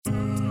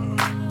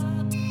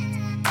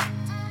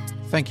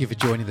Thank you for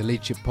joining the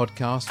Leadership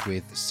Podcast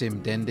with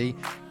Sim Dendy.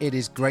 It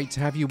is great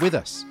to have you with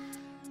us.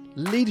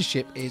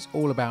 Leadership is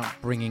all about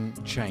bringing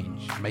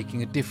change,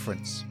 making a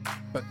difference.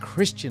 But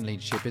Christian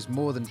leadership is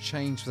more than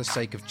change for the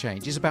sake of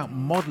change. It's about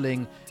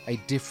modelling a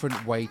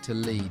different way to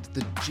lead,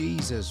 the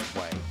Jesus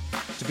way,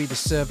 to be the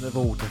servant of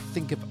all, to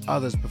think of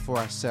others before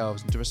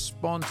ourselves, and to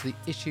respond to the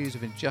issues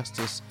of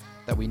injustice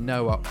that we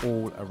know are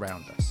all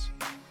around us.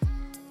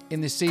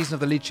 In this season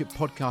of the Leadership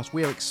Podcast,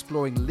 we are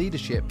exploring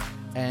leadership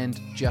and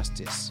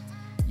justice.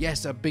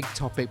 Yes, a big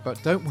topic,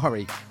 but don't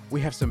worry,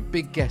 we have some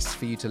big guests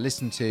for you to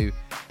listen to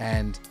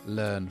and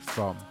learn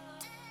from.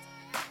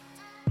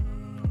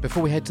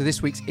 Before we head to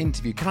this week's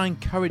interview, can I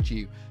encourage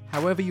you,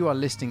 however you are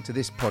listening to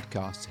this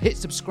podcast, hit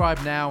subscribe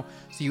now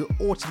so you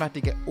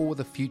automatically get all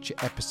the future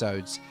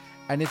episodes.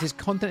 And if this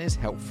content is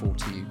helpful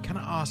to you, can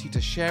I ask you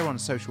to share on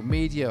social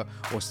media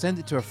or send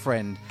it to a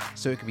friend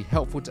so it can be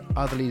helpful to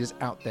other leaders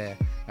out there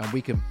and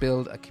we can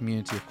build a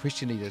community of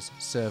Christian leaders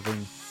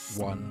serving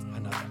one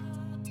another.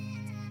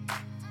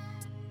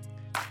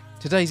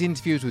 Today's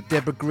interview is with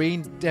Debra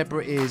Green.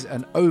 Debra is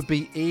an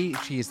OBE.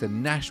 She is the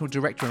National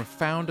Director and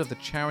founder of the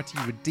charity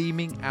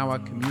Redeeming Our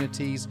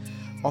Communities,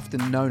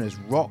 often known as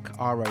ROC,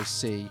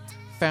 R-O-C,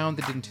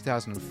 founded in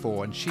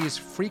 2004. And she is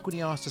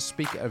frequently asked to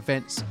speak at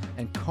events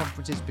and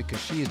conferences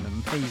because she is an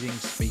amazing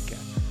speaker.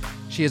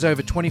 She has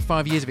over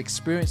 25 years of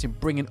experience in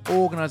bringing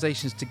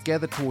organisations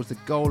together towards the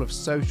goal of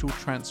social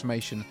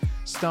transformation,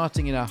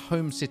 starting in her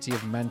home city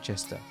of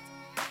Manchester.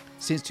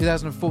 Since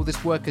 2004,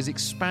 this work has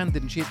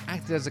expanded and she has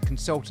acted as a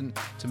consultant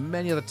to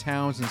many other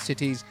towns and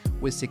cities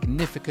with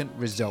significant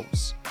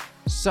results.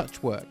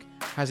 Such work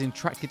has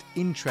attracted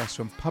interest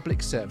from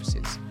public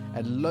services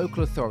and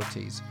local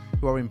authorities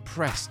who are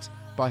impressed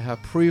by her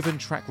proven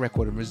track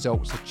record and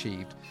results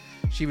achieved.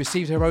 She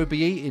received her OBE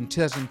in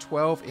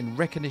 2012 in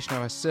recognition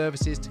of her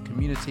services to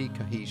community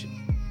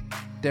cohesion.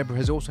 Debra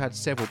has also had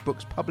several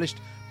books published,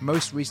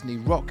 most recently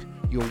ROC,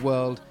 Your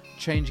World,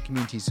 Changing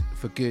Communities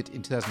for Good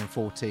in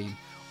 2014,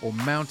 or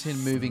Mountain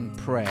Moving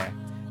Prayer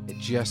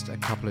just a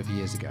couple of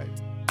years ago.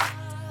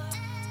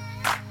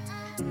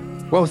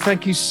 Well,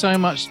 thank you so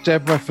much,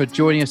 Debra, for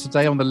joining us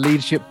today on the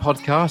Leadership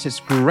Podcast. It's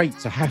great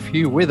to have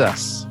you with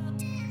us.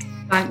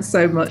 Thanks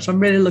so much. I'm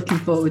really looking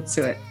forward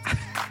to it.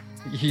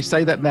 You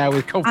say that now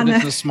with confidence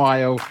and a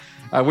smile.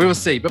 We will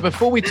see. But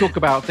before we talk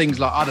about things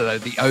like, I don't know,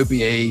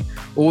 the OBE,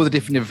 all the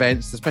different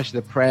events, especially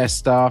the prayer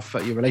stuff,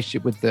 your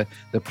relationship with the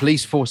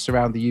police force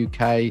around the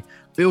UK,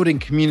 building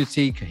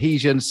community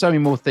cohesion, so many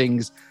more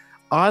things,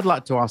 I'd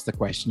like to ask the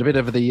question, a bit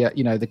of the,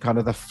 the kind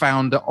of the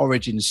founder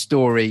origin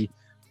story.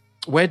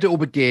 Where did it all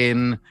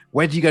begin?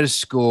 Where did you go to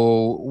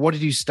school? What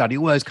did you study?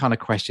 All those kind of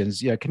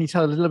questions. Can you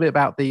tell a little bit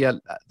about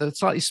the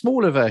slightly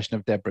smaller version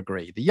of Debra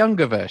Green, the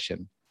younger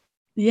version?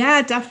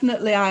 Yeah,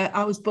 definitely.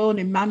 I was born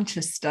in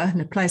Manchester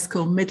in a place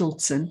called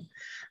Middleton.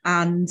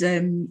 And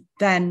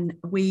then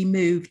we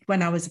moved,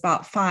 when I was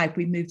about 5,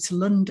 we moved to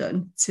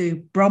London,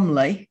 to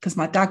Bromley, because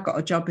my dad got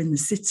a job in the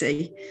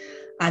city.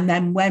 And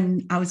then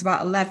when I was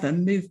about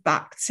 11, moved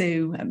back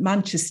to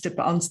Manchester,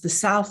 but onto the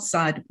south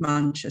side of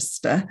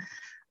Manchester.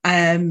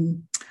 I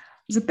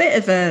was a bit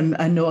of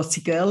a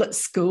naughty girl at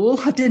school.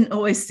 I didn't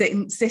always sit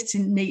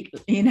in neat,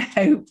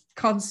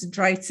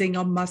 concentrating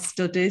on my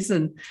studies.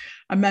 And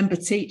I remember a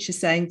teacher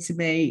saying to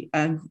me,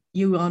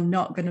 you are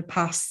not going to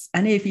pass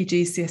any of your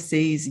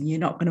GCSEs and you're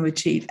not going to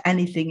achieve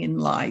anything in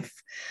life.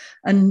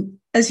 And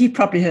as you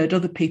probably heard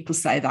other people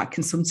say, that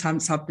can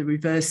sometimes have the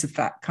reverse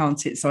effect,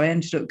 can't it? So I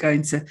ended up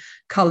going to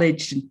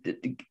college,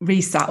 and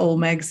resat all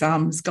my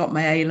exams, got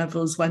my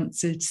A-levels, went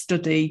to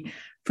study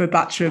for a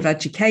Bachelor of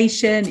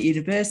Education at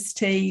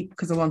university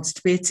because I wanted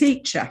to be a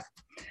teacher.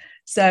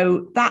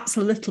 So that's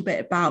a little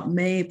bit about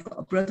me. I've got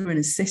a brother and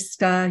a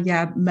sister.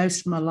 Yeah, most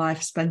of my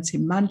life spent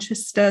in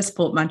Manchester,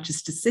 support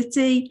Manchester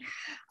City.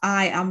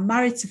 I am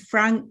married to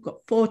Frank, got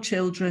 4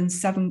 children,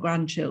 7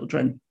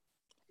 grandchildren.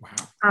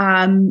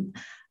 Wow.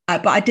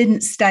 But I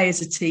didn't stay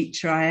as a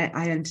teacher.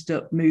 I ended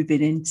up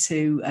moving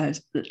into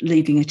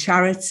leading a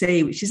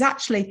charity, which is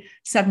actually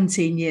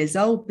 17 years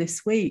old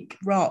this week,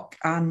 ROC.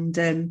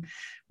 And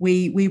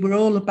we were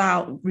all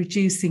about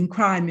reducing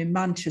crime in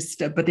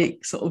Manchester, but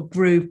it sort of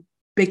grew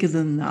bigger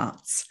than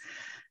that.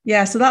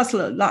 Yeah, so that's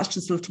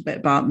just a little bit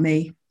about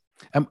me.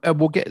 And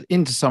we'll get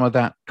into some of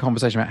that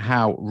conversation about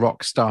how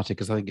ROC started,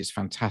 because I think it's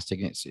fantastic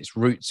and its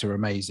roots are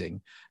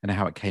amazing, and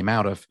how it came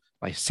out of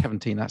like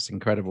 17, that's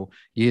incredible,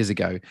 years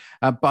ago.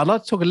 But I'd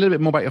like to talk a little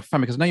bit more about your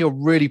family, because I know you're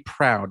really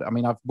proud. I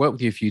mean, I've worked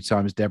with you a few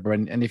times, Debra,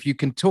 and if you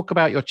can talk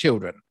about your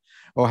children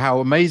or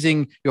how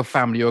amazing your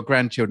family, your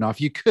grandchildren are,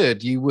 if you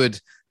could, you would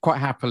quite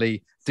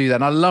happily do that.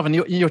 And I love, and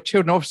your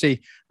children,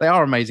 obviously, they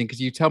are amazing because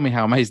you tell me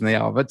how amazing they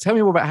are. But tell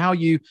me more about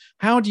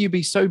how do you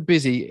be so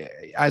busy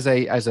as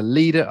a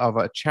leader of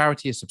a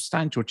charity, a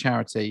substantial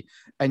charity,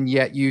 and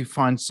yet you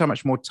find so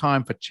much more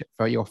time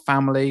for your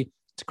family,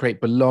 to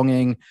create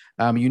belonging.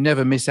 You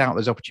never miss out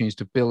those opportunities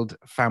to build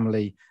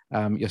family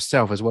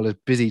yourself, as well as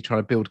busy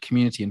trying to build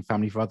community and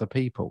family for other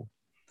people.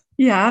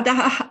 Yeah,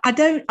 I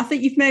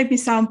think you've made me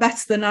sound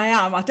better than I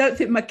am. I don't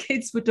think my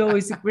kids would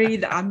always agree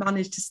that I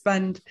managed to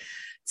spend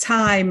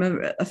time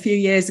a few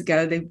years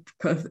ago, they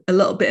put a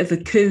little bit of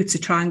a coup to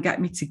try and get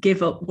me to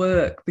give up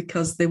work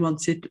because they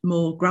wanted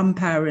more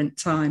grandparent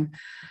time.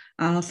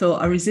 And I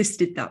thought I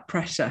resisted that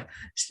pressure.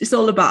 It's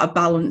all about a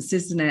balance,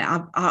 isn't it?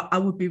 I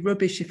would be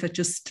rubbish if I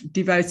just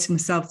devoted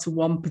myself to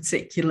one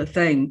particular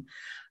thing.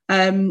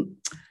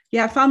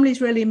 Yeah, family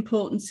is really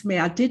important to me.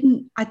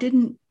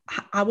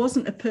 I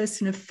wasn't a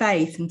person of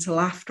faith until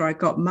after I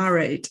got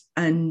married.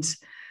 And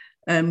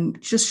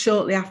just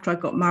shortly after I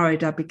got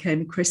married, I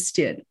became a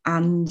Christian.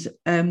 And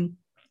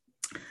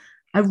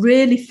I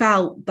really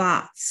felt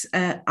that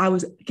I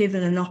was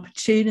given an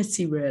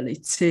opportunity really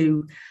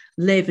to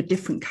live a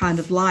different kind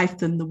of life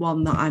than the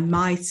one that I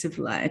might have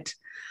led.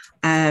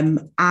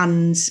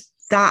 And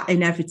that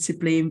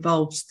inevitably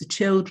involves the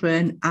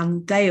children,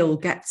 and they all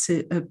get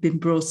to have been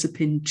brought up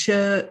in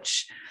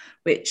church,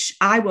 which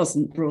I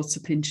wasn't brought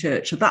up in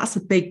church. So that's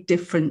a big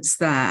difference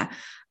there.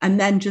 And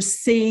then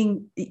just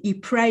seeing you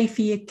pray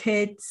for your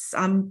kids.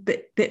 I'm a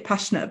bit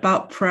passionate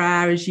about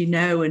prayer, as you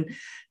know, and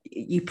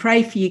you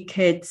pray for your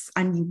kids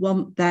and you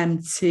want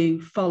them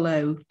to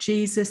follow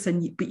Jesus,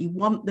 but you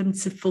want them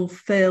to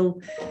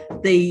fulfill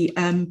the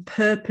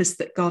purpose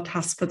that God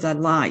has for their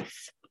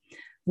life.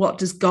 What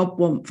does God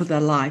want for their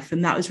life?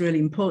 And that was really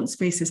important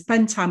to me. So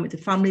spend time with the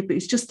family, but it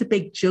was just a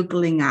big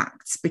juggling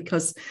act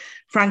because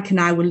Frank and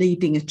I were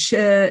leading a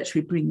church,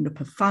 we're bringing up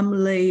a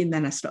family, and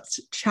then I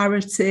started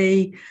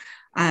charity.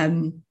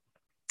 And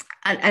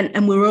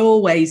we're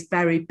always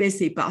very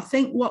busy. But I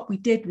think what we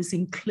did was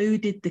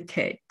included the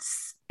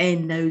kids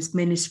in those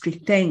ministry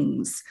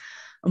things.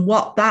 And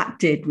what that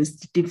did was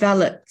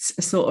develop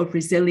a sort of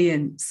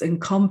resilience and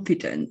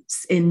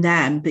confidence in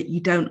them that you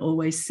don't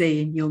always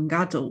see in young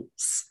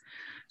adults.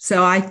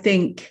 So I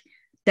think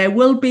there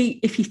will be,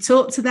 if you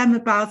talk to them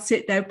about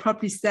it, they'll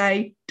probably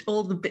say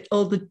all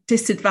the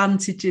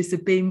disadvantages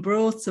of being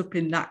brought up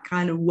in that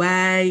kind of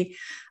way.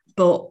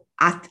 But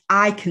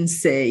I can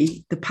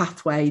see the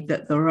pathway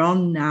that they're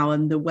on now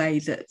and the way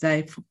that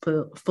they're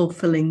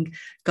fulfilling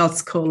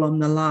God's call on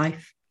their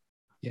life.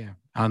 Yeah,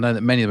 I know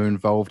that many of them are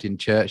involved in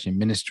church, in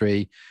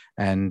ministry,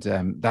 and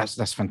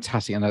that's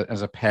fantastic. And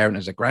as a parent,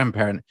 as a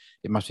grandparent,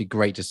 it must be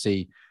great to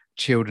see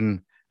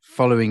children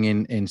following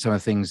in some of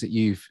the things that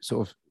you've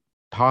sort of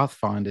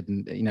pathfinded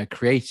and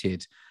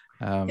created.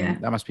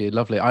 That must be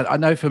lovely. I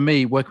know for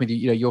me, working with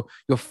you,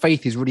 your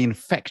faith is really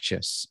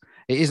infectious.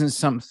 It isn't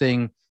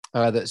something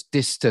that's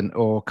distant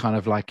or kind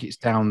of like it's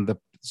down the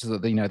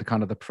the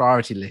kind of the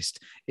priority list.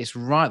 It's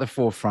right at the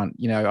forefront.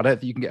 I don't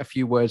think you can get a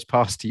few words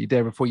past to you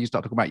there before you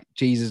start talking about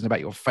Jesus and about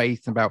your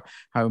faith and about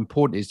how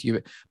important it is to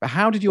you. But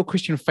how did your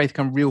Christian faith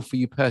come real for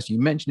you personally?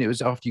 You mentioned it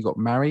was after you got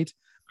married.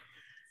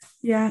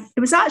 Yeah, it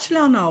was actually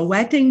on our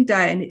wedding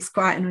day, and it's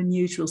quite an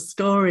unusual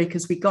story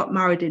because we got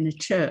married in a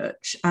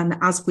church, and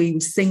as we were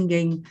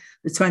singing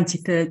the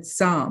 23rd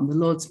Psalm, "The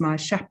Lord's my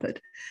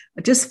shepherd,"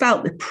 I just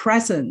felt the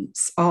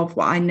presence of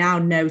what I now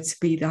know to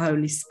be the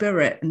Holy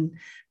Spirit. And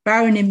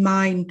bearing in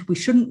mind, we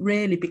shouldn't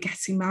really be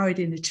getting married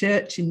in a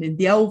church, and in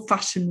the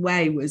old-fashioned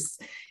way was,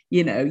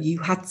 you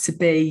had to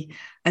be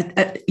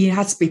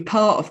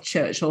part of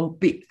church or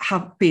be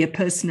a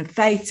person of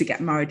faith to get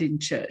married in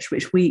church,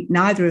 which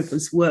neither of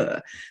us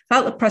were.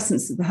 Felt the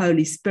presence of the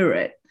Holy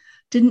Spirit.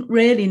 Didn't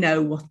really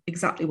know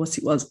exactly what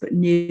it was, but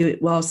knew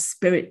it was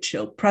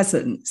spiritual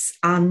presence.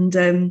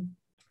 And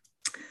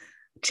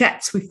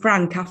checked with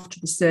Frank after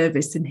the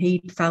service, and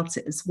he felt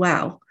it as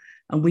well.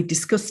 And we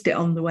discussed it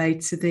on the way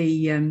to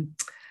the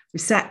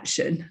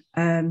reception,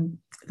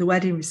 the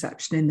wedding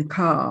reception in the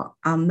car.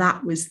 And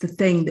that was the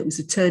thing that was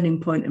a turning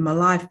point in my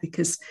life,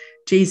 because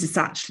Jesus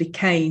actually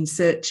came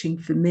searching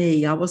for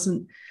me. I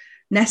wasn't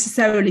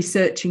necessarily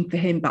searching for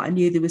him, but I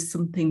knew there was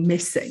something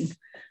missing.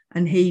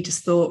 And he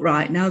just thought,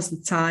 right, now's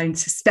the time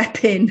to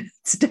step in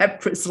to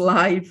Debra's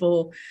life,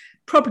 or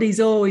probably he's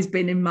always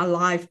been in my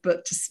life,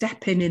 but to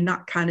step in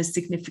that kind of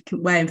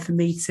significant way, and for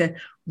me to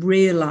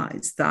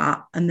realise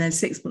that. And then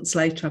 6 months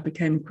later, I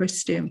became a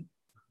Christian.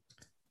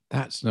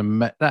 That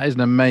is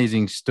an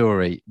amazing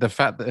story. The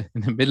fact that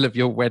in the middle of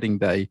your wedding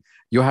day,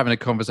 you're having a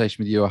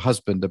conversation with your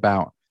husband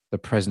about the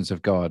presence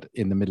of God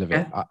in the middle of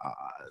it.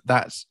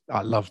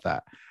 I love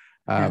that.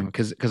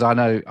 Because I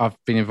know I've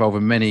been involved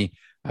in many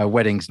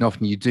weddings, and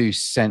often you do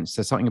sense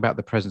there's something about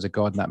the presence of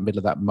God in that middle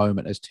of that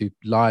moment as two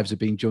lives are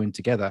being joined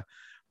together.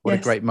 What a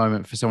great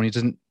moment for someone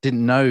who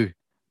didn't know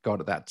God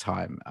at that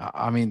time.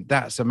 I mean,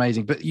 that's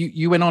amazing. But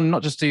you went on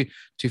not just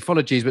to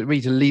follow Jesus, but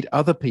really to lead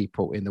other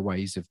people in the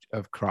ways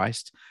of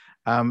Christ.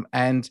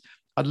 And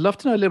I'd love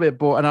to know a little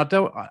bit more. And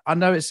I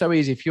know it's so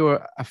easy. If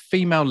you're a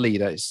female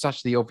leader, it's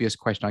such the obvious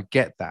question. I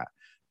get that.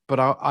 But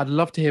I'd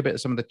love to hear a bit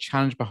of some of the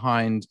challenge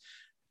behind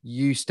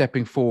you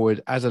stepping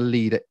forward as a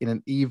leader in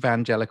an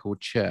evangelical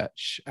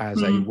church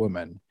as a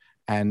woman,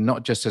 and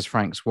not just as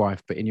Frank's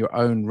wife, but in your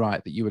own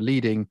right that you were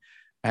leading.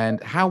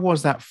 And how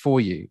was that for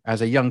you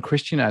as a young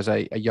Christian, as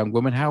a young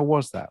woman? How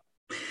was that?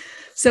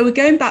 So we're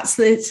going back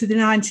to the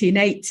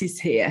 1980s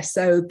here.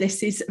 So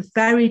this is a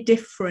very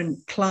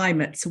different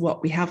climate to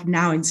what we have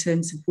now in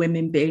terms of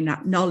women being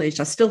acknowledged.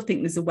 I still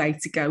think there's a way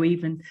to go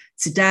even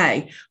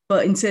today,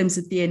 but in terms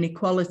of the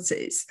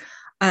inequalities,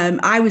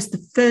 I was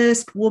the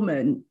first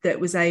woman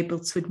that was able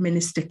to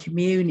administer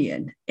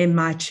communion in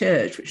my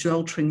church, which was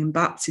Altrincham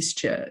Baptist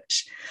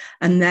Church.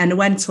 And then I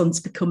went on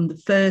to become the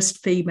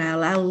first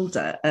female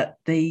elder at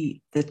the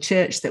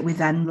church that we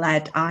then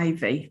led,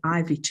 Ivy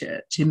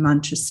Church in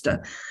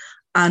Manchester.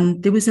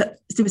 And there was a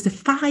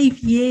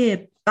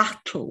 5-year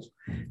battle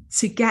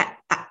to get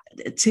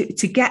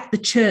the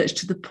church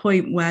to the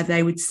point where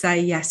they would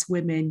say, yes,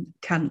 women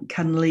can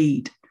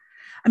lead.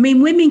 I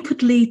mean, women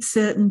could lead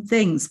certain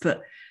things,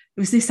 but it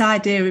was this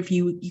idea of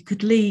you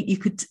could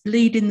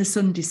lead in the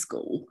Sunday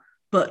school,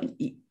 but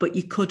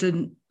you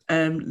couldn't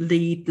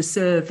lead the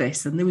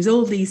service. And there was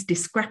all these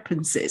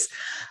discrepancies.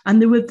 And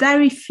there were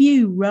very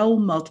few role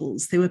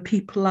models. There were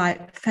people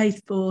like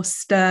Faith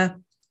Forster,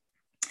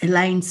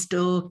 Elaine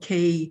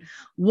Storkey,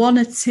 one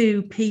or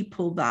two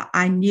people that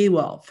I knew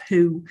of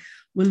who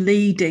were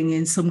leading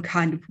in some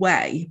kind of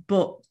way,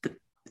 but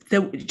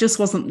it just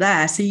wasn't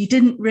there. So you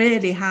didn't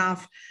really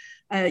have,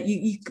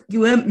 you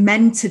weren't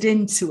mentored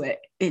into it.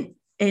 And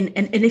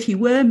if you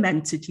were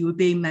mentored, you were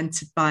being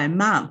mentored by a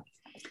man.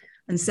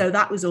 And so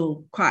that was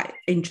all quite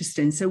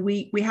interesting. So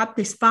we had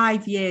this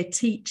 5-year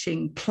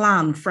teaching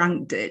plan,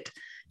 Frank did,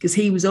 because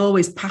he was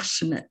always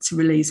passionate to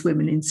release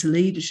women into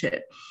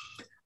leadership.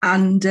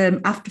 And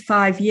after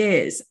 5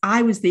 years,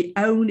 I was the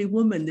only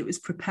woman that was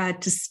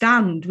prepared to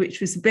stand,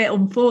 which was a bit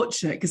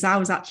unfortunate because I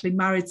was actually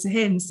married to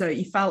him. So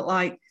he felt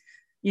like,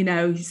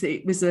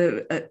 it was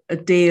a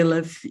deal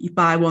of you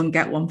buy one,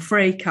 get one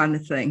free kind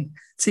of thing,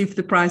 2 for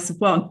the price of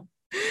 1.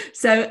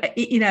 So,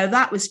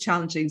 that was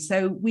challenging.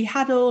 So we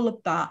had all of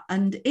that,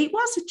 and it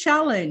was a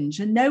challenge,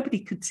 and nobody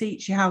could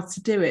teach you how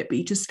to do it, but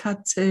you just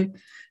had to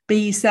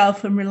be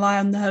yourself and rely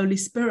on the Holy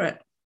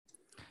Spirit.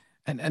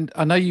 And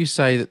I know you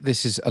say that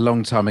this is a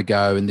long time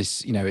ago and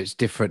this, it's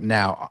different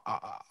now.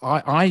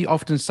 I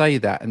often say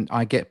that, and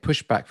I get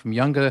pushback from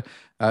younger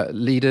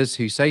leaders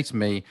who say to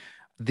me,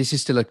 this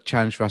is still a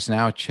challenge for us in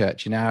our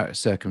church, in our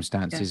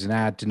circumstances, in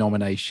our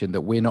denomination,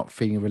 that we're not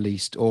feeling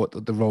released or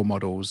the role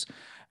models.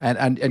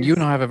 And you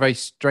and I have a very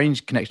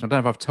strange connection. I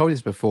don't know if I've told you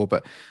this before,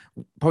 but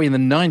probably in the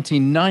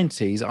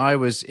 1990s, I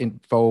was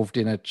involved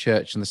in a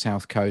church on the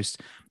South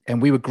Coast,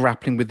 and we were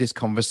grappling with this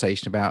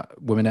conversation about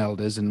women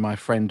elders. And my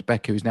friend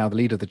Becca, who's now the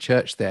leader of the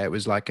church there, it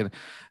was like,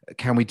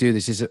 can we do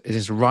this? Is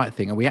this the right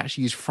thing? And we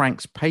actually used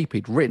Frank's paper.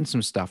 He'd written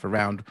some stuff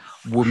around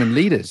women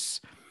leaders.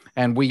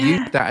 And we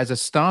used that as a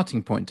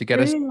starting point to get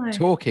us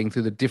talking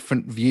through the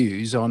different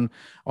views on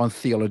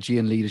theology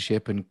and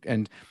leadership.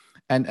 And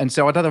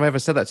so I don't know if I ever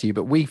said that to you,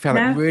 but we found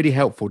it really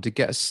helpful to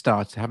get us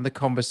started, having the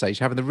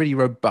conversation, having the really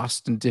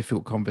robust and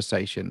difficult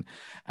conversation.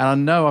 And I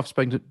know I've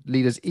spoken to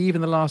leaders even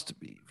the last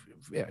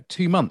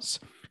 2 months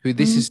who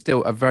this is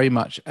still a very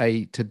much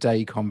a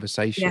today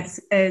conversation. Yes,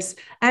 it is.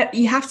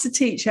 You have to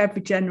teach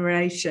every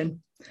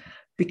generation,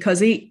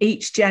 because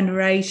each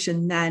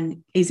generation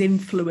then is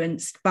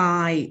influenced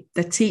by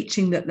the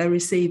teaching that they're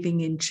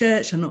receiving in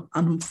church. And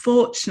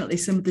unfortunately,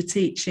 some of the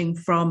teaching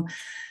from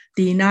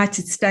the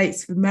United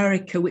States of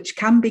America, which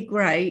can be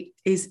great,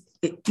 is,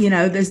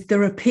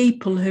 there are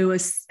people who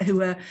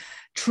are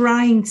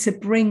trying to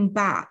bring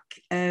back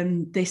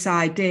this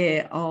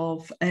idea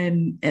of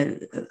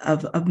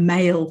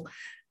male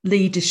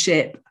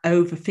leadership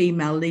over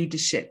female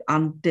leadership,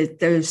 and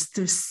there's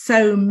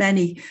so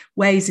many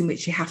ways in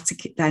which you have to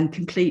then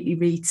completely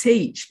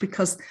reteach,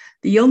 because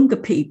the younger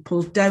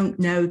people don't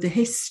know the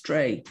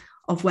history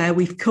of where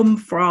we've come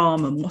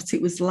from and what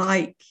it was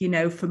like,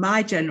 for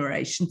my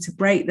generation to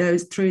break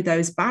through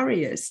those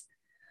barriers.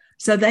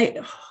 So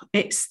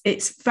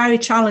it's very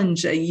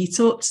challenging. You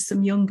talk to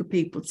some younger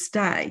people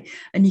today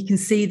and you can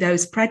see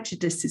those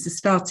prejudices are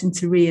starting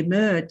to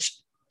re-emerge,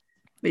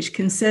 which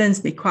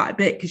concerns me quite a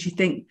bit, because you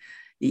think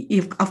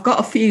I've got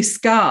a few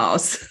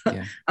scars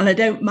and I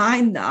don't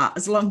mind that,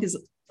 as long as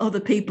other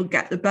people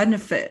get the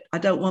benefit. I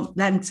don't want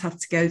them to have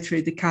to go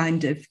through the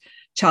kind of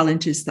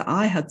challenges that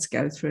I had to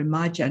go through in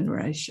my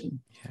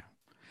generation. Yeah.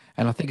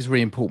 And I think it's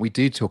really important we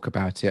do talk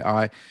about it.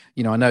 I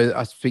know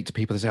I speak to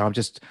people that say,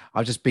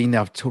 I've just been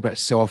there. I've talked about it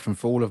so often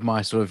for all of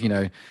my sort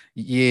of,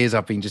 years.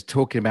 I've been just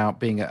talking about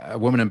being a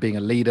woman and being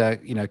a leader.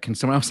 Can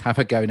someone else have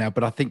a go now?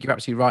 But I think you're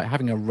absolutely right.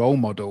 Having a role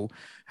model,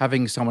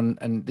 having someone,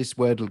 and this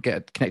word will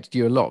get connected to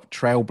you a lot,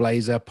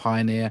 trailblazer,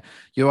 pioneer.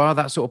 You are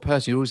that sort of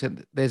person. You always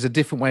said there's a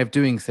different way of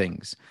doing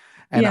things.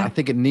 And I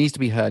think it needs to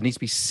be heard, needs to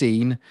be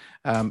seen.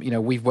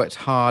 We've worked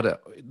hard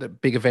at the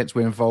big events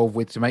we're involved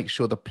with to make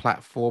sure the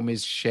platform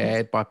is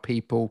shared by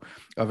people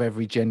of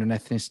every gender and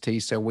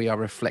ethnicity, so we are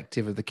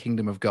reflective of the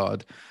kingdom of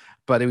God.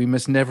 But we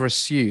must never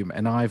assume,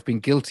 and I've been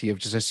guilty of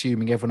just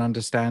assuming everyone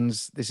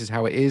understands this is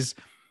how it is.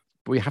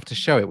 But we have to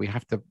show it. We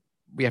have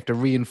to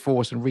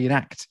reinforce and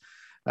reenact,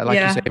 like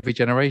you say, every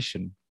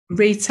generation.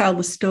 Retell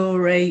the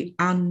story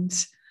and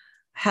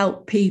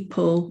help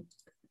people.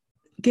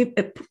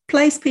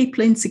 Place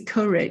people into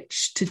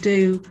courage to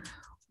do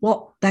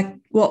what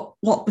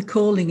the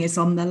calling is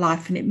on their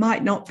life. And it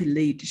might not be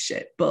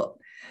leadership, but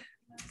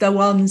the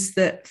ones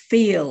that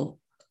feel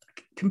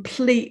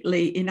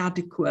completely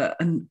inadequate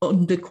and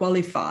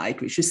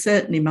underqualified, which was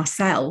certainly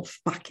myself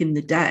back in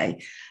the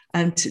day,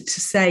 and to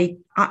say,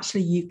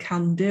 actually, you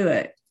can do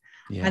it.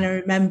 Yeah. And I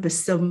remember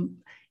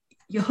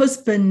your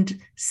husband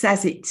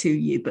says it to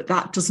you, but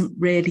that doesn't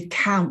really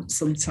count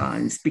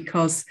sometimes,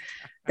 because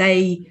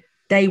they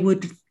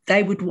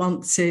would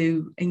want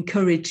to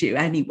encourage you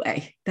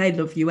anyway. They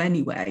love you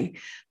anyway.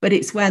 But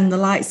it's when the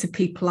likes of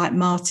people like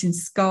Martin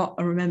Scott,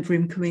 I remember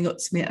him coming up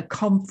to me at a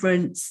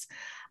conference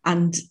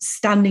and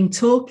standing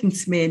talking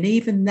to me. And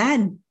even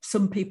then,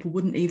 some people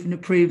wouldn't even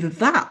approve of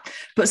that,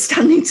 but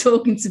standing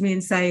talking to me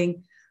and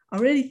saying, I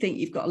really think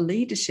you've got a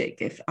leadership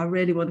gift. I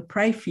really want to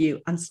pray for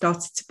you. And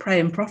started to pray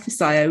and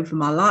prophesy over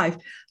my life,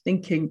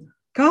 thinking,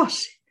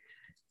 gosh,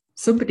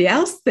 somebody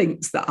else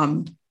thinks that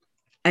I'm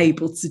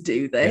able to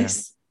do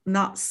this.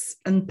 Yeah.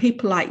 And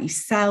people like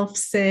yourself,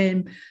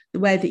 Sim, the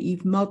way that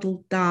you've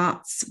modelled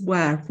that,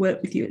 where I've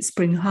worked with you at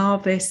Spring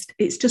Harvest,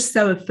 it's just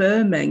so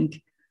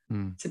affirming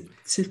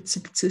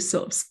to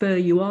sort of spur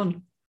you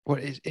on. Well,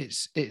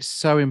 it's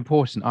so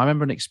important. I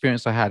remember an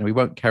experience I had, and we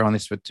won't carry on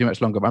this for too much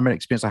longer, but I remember an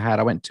experience I had.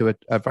 I went to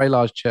a very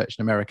large church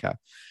in America,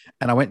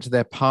 and I went to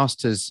their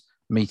pastor's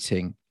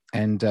meeting,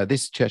 and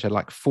this church had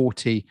like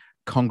 40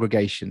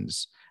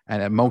 congregations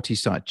and a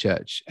multi-site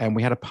church, and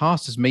we had a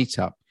pastor's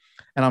meetup,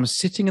 and I'm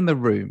sitting in the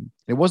room.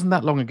 It wasn't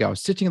that long ago. I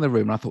was sitting in the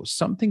room, and I thought,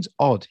 something's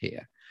odd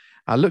here.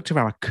 I looked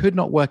around. I could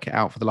not work it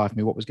out for the life of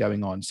me what was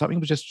going on. Something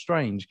was just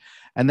strange.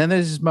 And then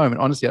there's this moment,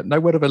 honestly, no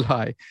word of a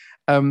lie,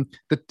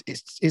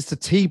 it's the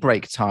tea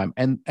break time,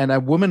 and a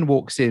woman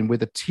walks in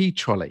with a tea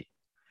trolley.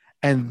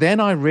 And then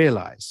I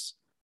realize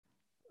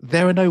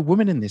there are no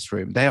women in this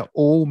room. They are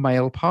all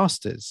male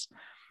pastors.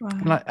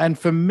 Wow. And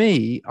for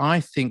me, I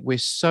think we're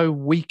so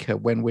weaker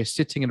when we're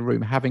sitting in a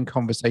room having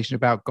conversation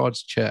about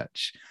God's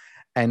church,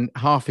 and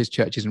half his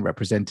church isn't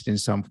represented in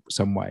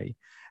some way.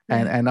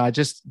 And I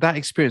just, that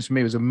experience for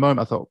me was a moment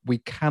I thought, we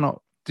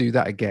cannot do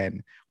that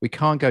again. We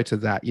can't go to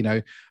that. You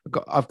know,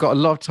 I've got a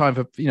lot of time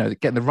for,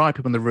 getting the right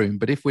people in the room,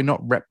 but if we're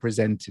not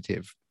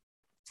representative,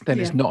 then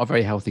it's not a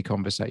very healthy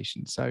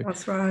conversation. So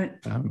that's right.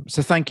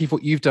 So thank you for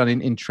what you've done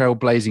in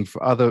trailblazing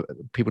for other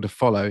people to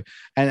follow.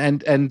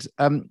 And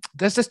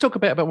let's talk a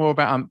bit more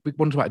about, we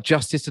want to talk about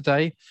justice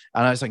today.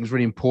 I know it's something that's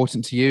really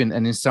important to you. And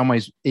in some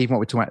ways, even what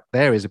we're talking about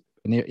there is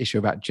an issue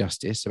about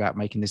justice, about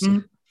making this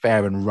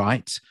fair and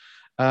right.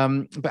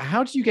 But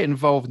how did you get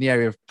involved in the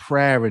area of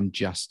prayer and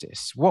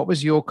justice? What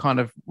was your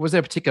was there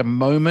a particular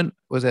moment?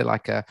 Was there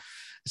like a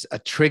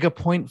trigger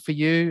point for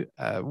you?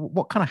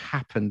 What kind of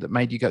happened that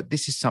made you go,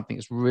 this is something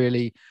that's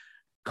really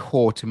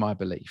core to my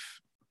belief?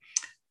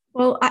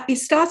 Well, it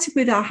started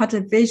with, I had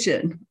a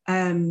vision.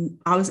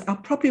 I was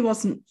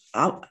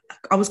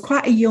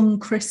quite a young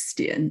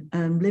Christian,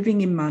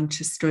 living in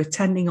Manchester,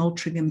 attending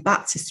Altrincham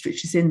Baptist,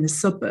 which is in the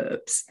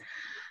suburbs,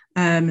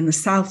 in the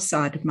south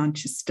side of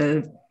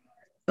Manchester,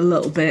 a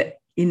little bit,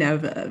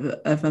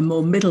 of a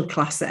more middle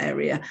class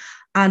area.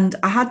 And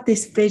I had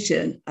this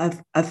vision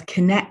of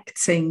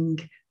connecting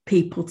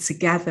people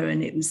together.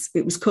 And it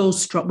was called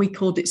Strong. We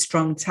called it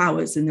Strong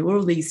Towers. And there were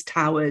all these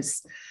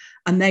towers,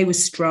 and they were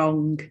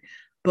strong.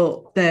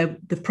 But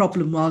the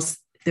problem was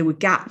there were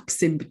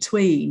gaps in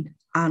between,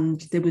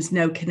 and there was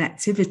no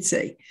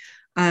connectivity.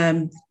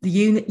 The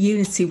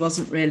unity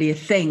wasn't really a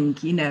thing.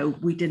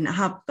 We didn't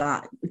have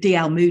that.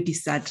 D.L. Moody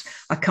said,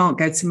 I can't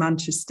go to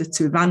Manchester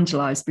to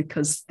evangelize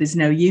because there's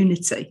no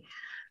unity.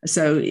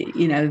 So,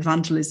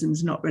 evangelism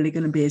is not really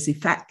going to be as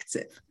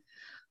effective.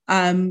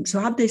 So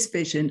I had this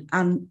vision,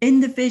 and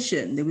in the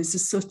vision, there was a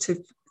sort of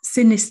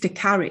sinister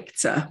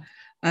character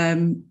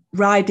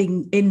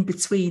riding in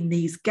between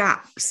these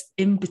gaps,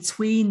 in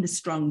between the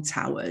strong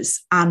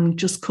towers, and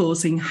just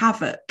causing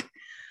havoc.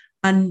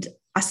 And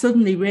I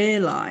suddenly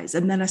realised,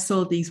 and then I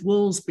saw these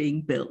walls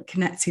being built,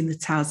 connecting the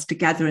towers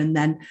together, and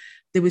then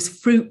there was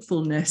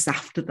fruitfulness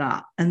after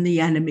that, and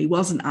the enemy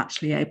wasn't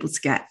actually able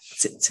to get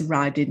to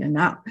ride in and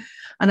out.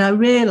 And I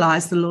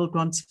realised the Lord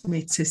wanted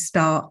me to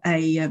start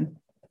a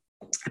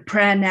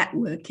prayer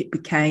network, it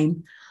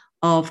became,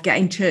 of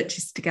getting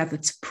churches together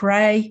to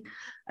pray.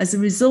 As a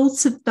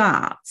result of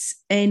that,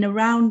 in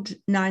around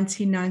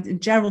 1990,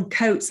 and Gerald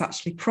Coates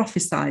actually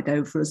prophesied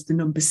over us the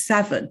number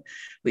 7,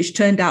 which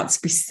turned out to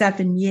be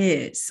 7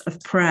 years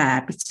of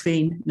prayer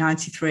between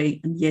 93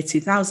 and the year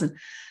 2000.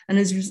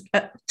 And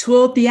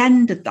toward the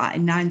end of that,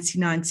 in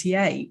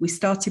 1998, we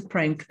started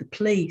praying for the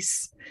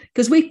police,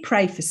 because we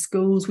pray for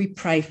schools, we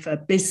pray for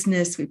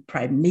business, we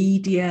pray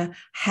media,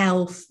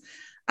 health.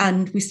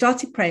 And we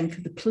started praying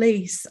for the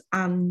police,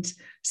 and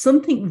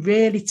something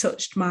really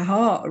touched my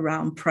heart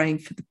around praying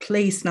for the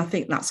police. And I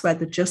think that's where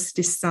the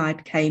justice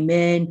side came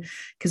in,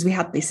 because we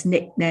had this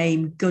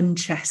nickname,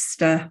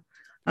 Gunchester.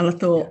 And I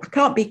thought, I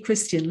can't be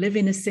Christian, live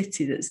in a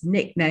city that's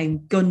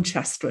nicknamed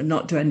Gunchester and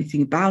not do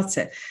anything about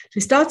it. So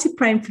we started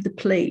praying for the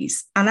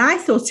police. And I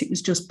thought it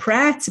was just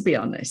prayer, to be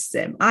honest,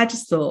 Sim. I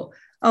just thought,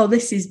 oh,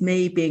 this is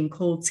me being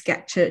called to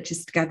get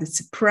churches together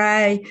to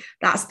pray.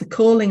 That's the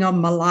calling on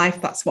my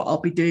life. That's what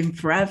I'll be doing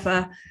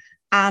forever.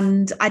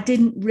 And I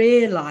didn't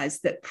realize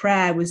that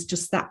prayer was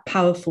just that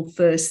powerful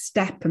first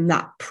step, and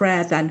that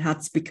prayer then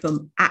had to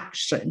become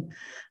action.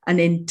 And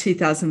in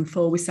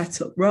 2004, we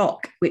set up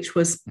Rock, which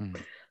was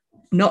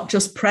not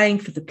just praying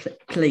for the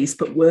police,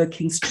 but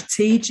working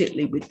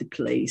strategically with the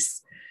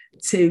police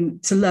to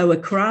lower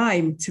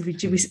crime, to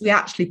reduce. We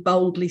actually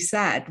boldly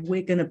said,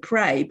 we're going to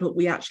pray, but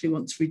we actually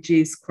want to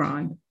reduce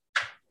crime.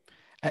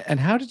 And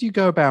how did you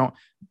go about,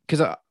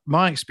 because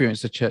my experience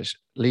as a church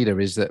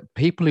leader is that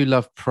people who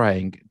love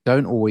praying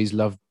don't always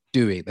love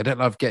doing. They don't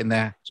love getting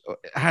their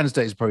hands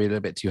dirty, is probably a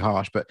little bit too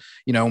harsh, but,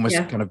 you know, almost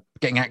kind of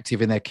getting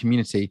active in their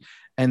community.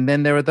 And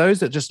then there are those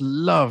that just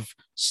love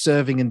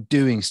serving and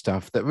doing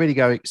stuff, that really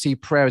go, see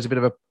prayer as a bit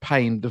of a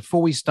pain.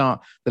 Before we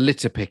start the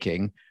litter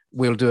picking,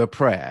 we'll do a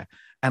prayer.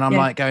 And I'm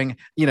like going,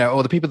 you know,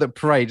 or the people that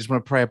pray just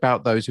want to pray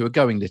about those who are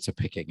going litter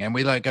picking. And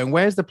we're like going,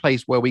 where's the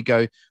place where we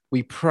go,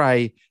 we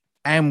pray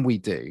and we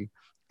do?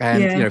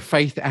 And, you know,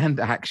 faith and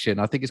action.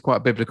 I think it's quite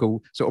a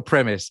biblical sort of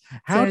premise.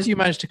 How do you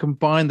manage to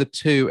combine the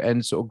two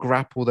and sort of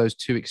grapple those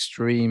two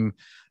extreme,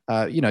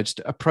 you know, just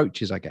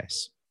approaches, I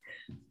guess?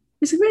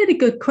 It's a really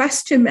good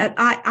question.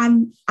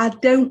 I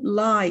don't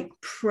like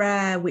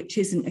prayer which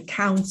isn't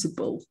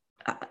accountable.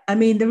 I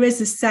mean, there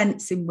is a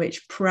sense in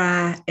which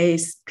prayer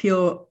is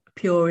pure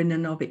in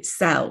and of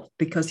itself,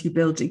 because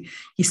you're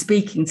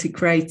speaking to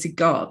Creator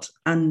God,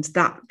 and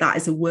that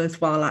is a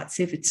worthwhile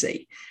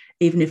activity,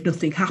 even if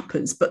nothing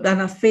happens. But then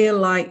I feel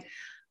like,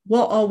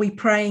 what are we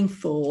praying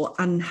for,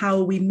 and how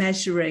are we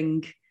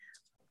measuring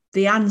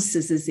the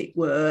answers, as it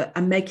were,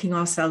 and making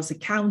ourselves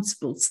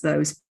accountable to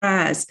those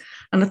prayers?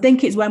 And I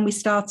think it's when we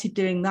started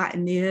doing that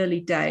in the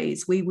early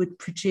days, we would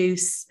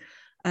produce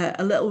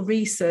a little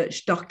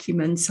research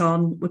document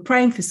on, we're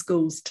praying for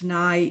schools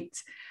tonight,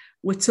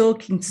 we're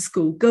talking to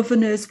school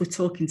governors, we're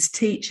talking to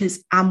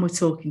teachers, and we're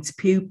talking to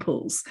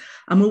pupils.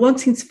 And we're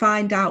wanting to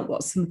find out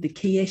what some of the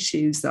key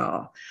issues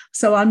are.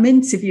 So I'm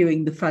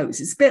interviewing the folks.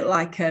 It's a bit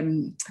like a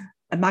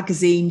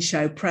magazine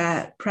show,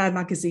 prayer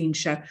magazine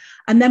show.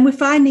 And then we're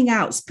finding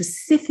out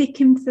specific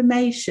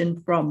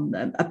information from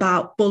them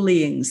about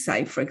bullying,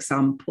 say, for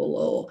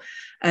example,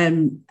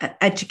 or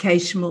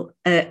educational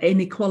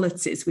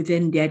inequalities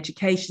within the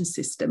education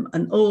system,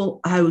 and all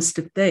a host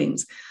of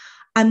things.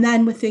 And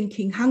then we're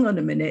thinking, hang on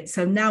a minute.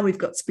 So now we've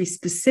got to be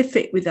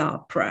specific with our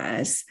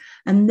prayers.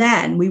 And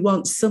then we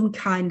want some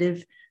kind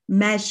of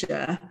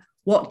measure.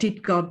 What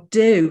did God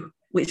do?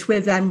 Which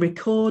we're then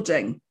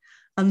recording.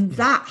 And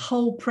that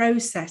whole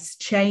process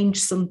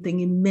changed something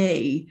in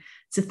me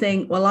to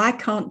think, well, I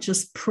can't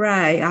just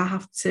pray. I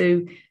have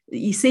to,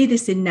 you see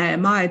this in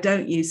Nehemiah,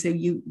 don't you? So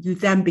you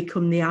then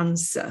become the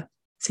answer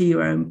to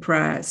your own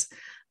prayers.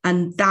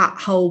 And that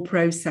whole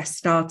process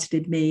started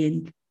in me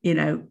in, you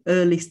know,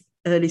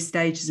 early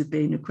stages of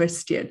being a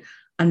Christian.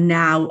 And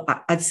now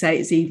I'd say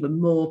it's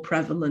even more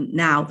prevalent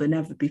now than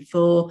ever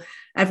before.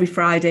 Every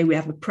Friday we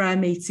have a prayer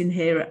meeting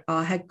here at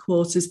our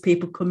headquarters.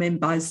 People come in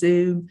by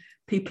Zoom,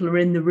 people are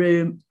in the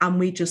room, and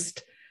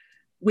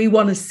we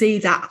want to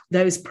see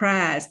those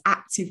prayers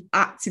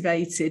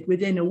activated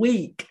within a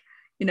week.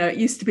 You know, it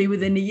used to be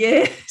within a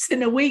year. It's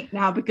in a week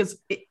now,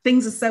 because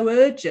things are so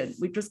urgent.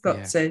 We've just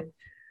got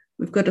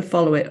we've got to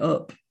follow it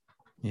up.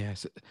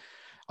 Yes.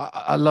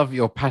 I love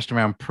your passion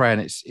around prayer,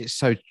 and it's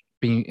so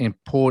being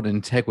important and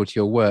integral to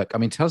your work. I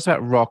mean, tell us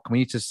about Rock. We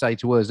need to say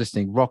to others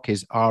listening, Rock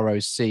is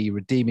ROC,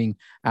 Redeeming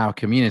Our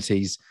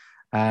Communities.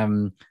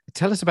 Tell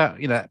us about,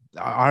 you know,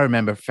 I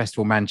remember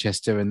Festival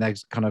Manchester and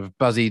those kind of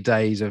buzzy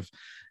days of,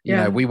 you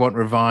know, we want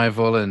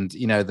revival, and,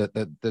 you know,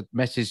 the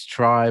Message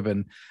Tribe,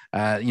 and,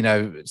 you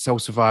know, Soul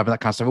Survivor, that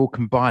kind of stuff, all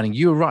combining.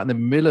 You were right in the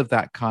middle of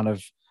that kind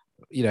of,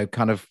 you know,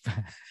 kind of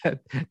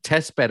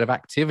test bed of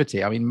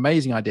activity. I mean,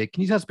 amazing idea.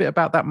 Can you tell us a bit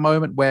about that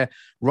moment where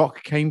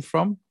Rock came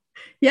from?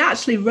 Yeah,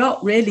 actually, Rock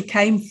really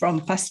came from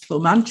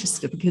Festival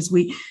Manchester, because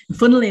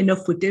funnily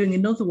enough, we're doing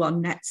another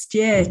one next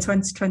year,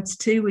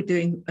 2022. We're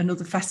doing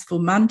another Festival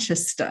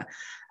Manchester.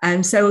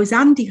 And so it was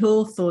Andy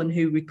Hawthorne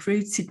who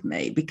recruited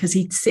me, because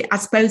I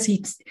suppose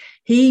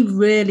he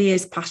really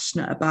is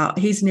passionate about,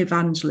 he's an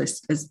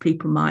evangelist, as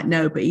people might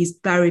know, but he's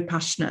very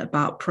passionate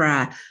about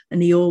prayer,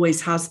 and he always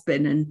has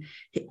been. And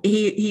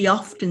he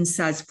often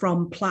says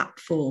from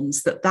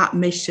platforms that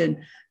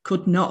mission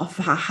could not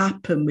have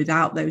happened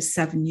without those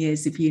 7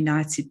 years of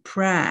united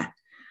prayer,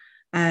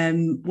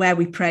 where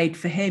we prayed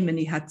for him, and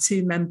he had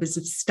 2 members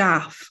of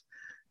staff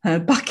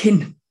back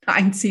in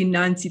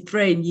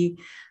 1993. And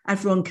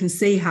everyone can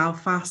see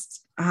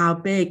how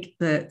big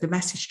the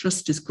Message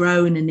Trust has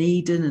grown, and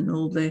Eden, and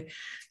all the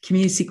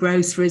community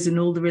groceries and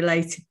all the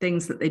related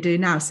things that they do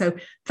now. So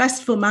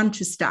Festival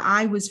Manchester,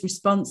 I was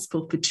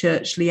responsible for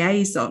church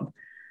liaison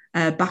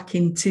back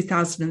in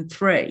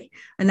 2003.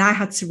 And I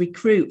had to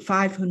recruit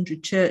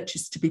 500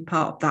 churches to be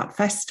part of that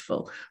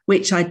festival,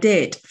 which I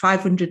did,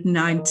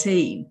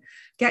 519,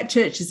 get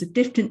churches of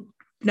different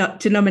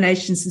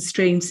denominations and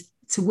streams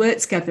to work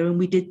together, and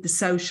we did the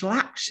social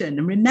action.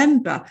 And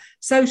remember,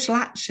 social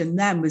action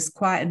then was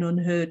quite an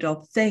unheard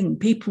of thing.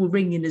 People were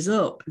ringing us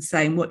up and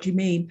saying, what do you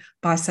mean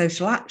by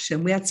social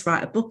action? We had to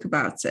write a book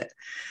about it.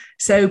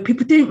 So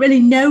people didn't really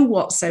know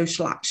what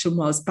social action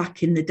was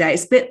back in the day.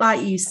 It's a bit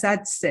like you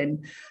said,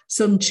 Sin.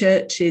 Some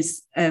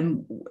churches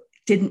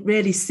didn't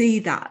really see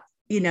that,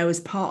 as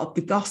part of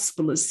the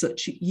gospel as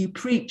such. You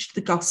preached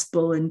the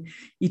gospel and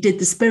you did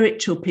the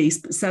spiritual piece,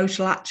 but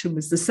social action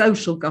was the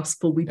social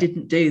gospel. We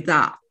didn't do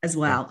that as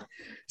well.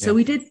 So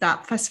we did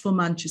that, Festival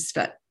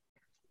Manchester.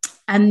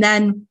 And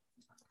then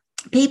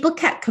people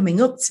kept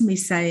coming up to me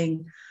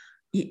saying,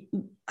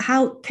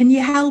 how can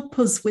you help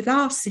us with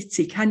our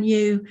city? Can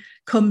you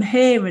come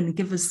here and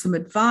give us some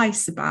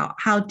advice about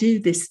how to do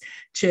this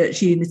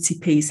church unity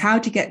piece? How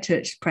do you get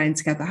churches praying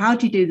together? How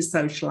do you do the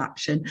social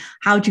action?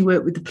 How do you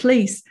work with the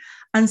police?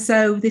 And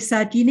so they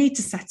said, you need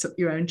to set up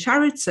your own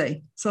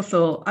charity. So I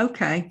thought,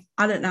 okay,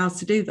 I don't know how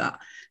to do that.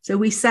 So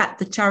we set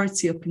the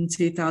charity up in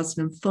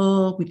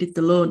 2004. We did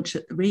the launch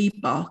at the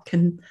Reebok,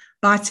 and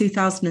by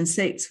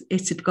 2006,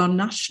 it had gone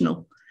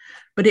national.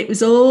 But it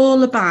was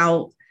all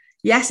about,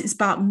 yes, it's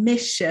about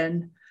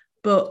mission,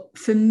 but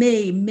for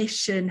me,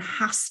 mission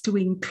has to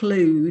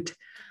include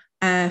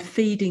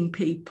feeding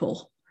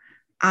people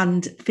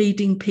and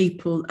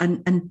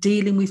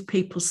dealing with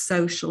people's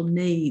social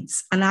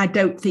needs. And I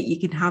don't think you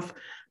can have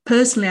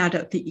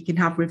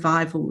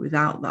revival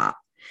without that.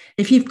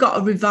 If you've got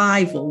a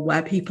revival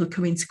where people are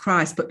coming to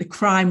Christ, but the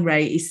crime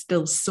rate is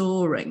still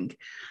soaring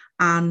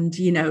and,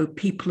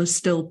 people are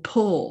still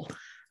poor,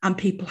 and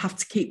people have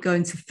to keep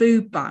going to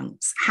food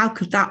banks, how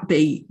could that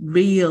be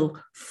real,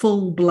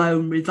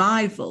 full-blown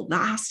revival?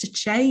 That has to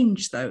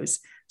change those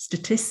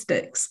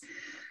statistics.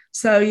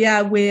 So,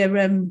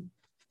 we're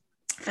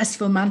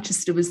Festival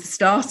Manchester was the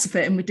start of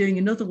it, and we're doing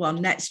another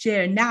one next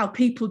year. And now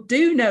people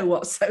do know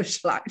what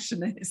social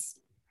action is.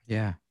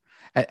 Yeah.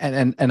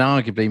 And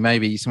arguably,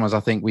 maybe sometimes I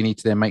think we need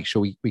to then make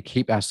sure we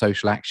keep our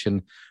social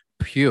action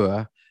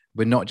pure.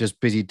 We're not just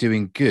busy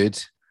doing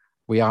good.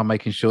 We are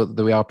making sure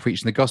that we are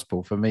preaching the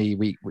gospel. For me,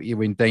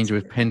 we're in danger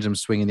of pendulum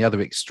swinging the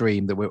other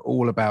extreme, that we're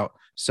all about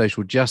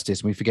social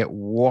justice and we forget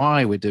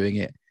why we're doing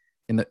it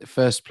in the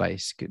first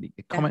place.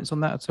 Comments on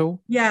that at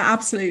all? Yeah,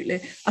 absolutely.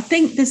 I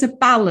think there's a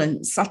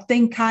balance. I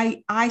think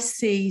I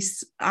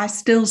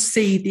still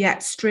see the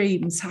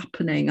extremes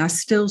happening. I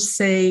still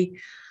see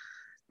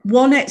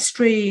one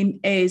extreme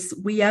is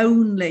we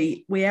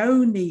only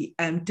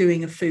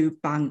doing a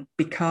food bank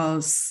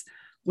because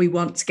we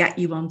want to get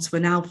you onto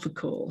an alpha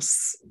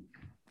course.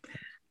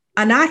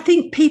 And I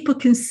think people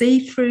can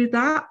see through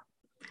that.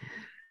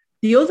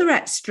 The other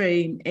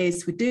extreme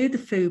is we do the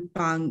food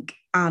bank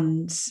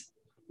and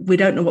we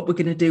don't know what we're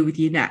going to do with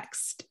you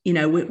next.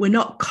 We're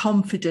not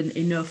confident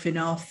enough in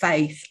our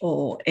faith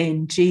or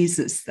in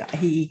Jesus that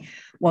he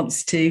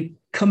wants to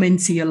come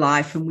into your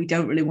life, and we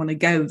don't really want to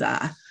go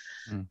there.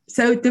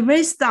 So there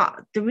is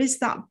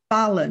that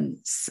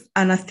balance.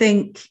 And I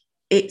think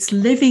it's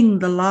living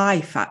the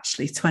life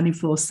actually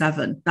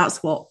 24/7.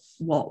 That's what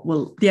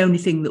will, the only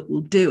thing that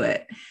will do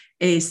it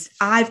is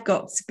I've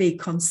got to be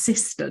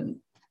consistent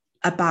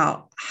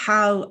about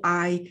how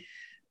I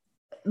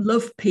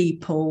love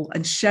people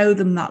and show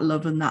them that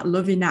love and that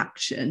love in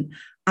action,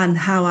 and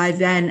how I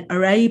then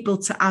are able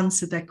to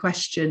answer their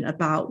question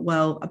about,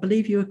 well, I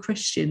believe you're a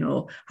Christian,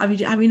 or have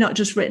you not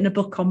just written a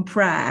book on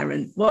prayer,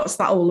 and what's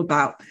that all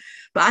about?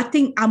 But I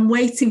think I'm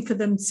waiting for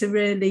them to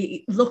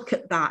really look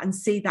at that and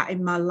see that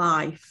in my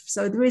life.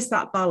 So there is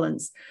that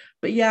balance.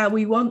 But yeah,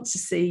 we want to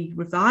see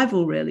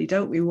revival, really,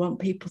 don't we? We want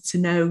people to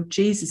know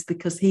Jesus,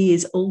 because he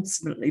is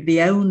ultimately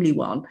the only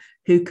one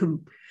who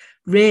can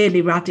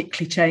really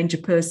radically change a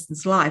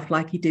person's life,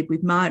 like he did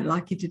with mine,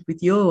 like he did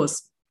with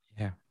yours.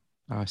 Yeah.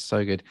 Oh,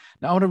 so good.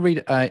 Now I want to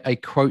read a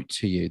quote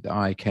to you that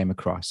I came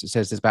across. It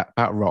says this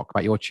about Rock,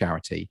 about your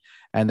charity.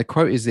 And the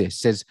quote is this: it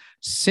says,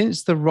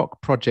 since the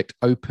Rock Project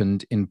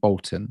opened in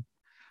Bolton,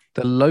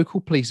 the local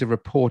police have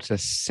reported a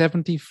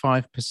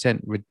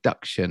 75%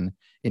 reduction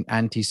in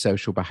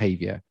antisocial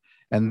behavior.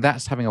 And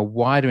that's having a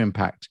wider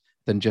impact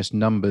than just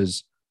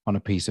numbers on a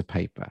piece of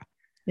paper.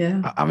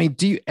 Yeah. I mean,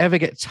 do you ever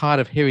get tired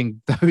of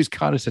hearing those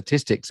kind of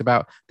statistics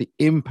about the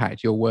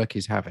impact your work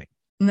is having?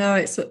 No,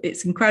 it's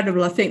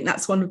incredible. I think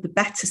that's one of the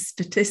better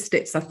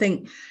statistics. I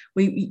think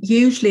we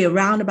usually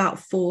around about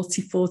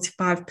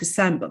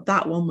 45%, but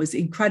that one was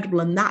incredible.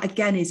 And that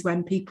again is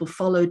when people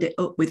followed it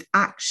up with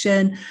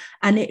action,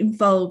 and it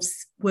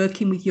involves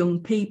working with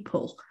young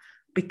people,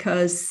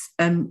 because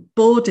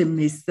boredom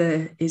is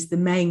the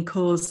main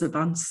cause of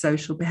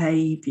antisocial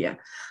behaviour.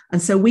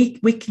 And so we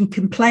can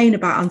complain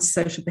about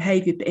antisocial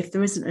behaviour, but if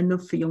there isn't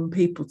enough for young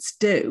people to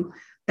do,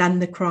 then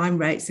the crime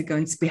rates are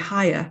going to be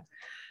higher.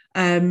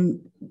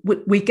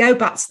 We go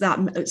back to that.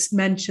 It's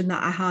mentioned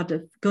that I had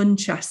a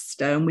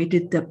Gunchester, and we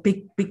did the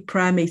big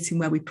prayer meeting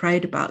where we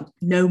prayed about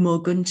no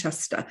more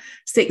Gunchester.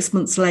 6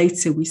 months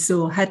later, we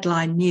saw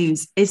headline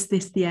news: is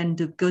this the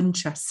end of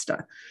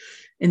Gunchester?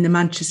 in the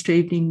Manchester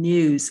Evening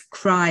News,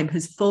 crime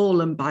has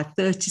fallen by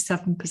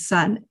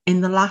 37%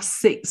 in the last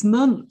 6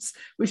 months,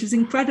 which was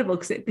incredible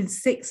because it'd been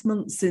 6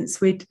 months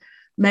since we'd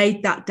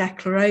made that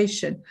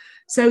declaration.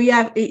 So,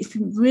 yeah, it's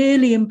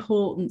really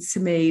important to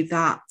me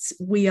that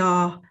we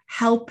are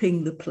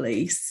helping the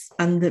police,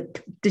 and the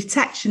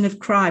detection of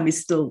crime is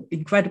still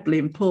incredibly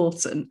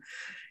important.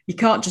 You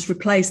can't just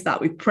replace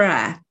that with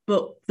prayer,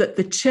 but that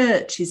the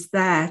church is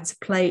there to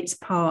play its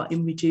part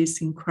in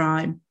reducing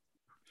crime.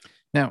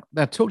 Now,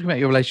 talk about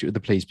your relationship with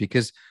the police,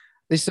 because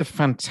this is a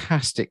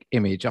fantastic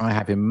image I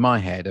have in my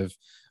head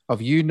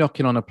of you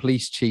knocking on a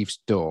police chief's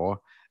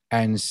door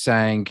and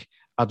saying,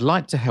 I'd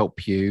like to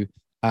help you.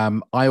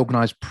 I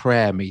organise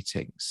prayer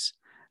meetings.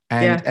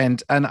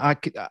 And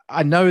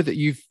I know that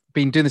you've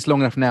been doing this long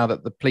enough now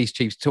that the police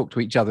chiefs talk to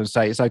each other and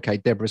say, it's okay,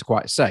 Debra's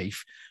quite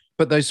safe.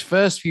 But those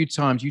first few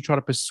times you try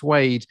to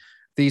persuade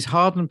these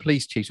hardened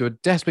police chiefs who are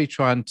desperately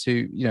trying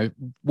to,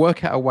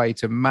 work out a way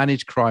to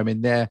manage crime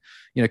in their,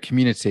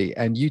 community,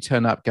 and you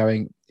turn up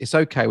going, it's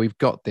okay, we've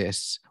got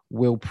this,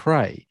 we'll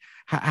pray.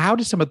 How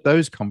did some of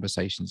those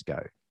conversations go?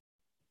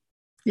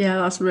 Yeah,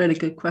 that's a really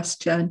good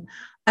question.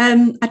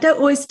 I don't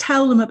always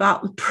tell them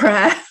about the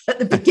prayer at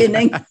the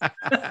beginning.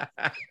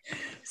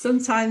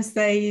 Sometimes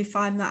they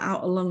find that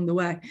out along the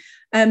way.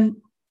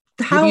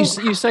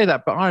 You say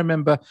that, but I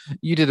remember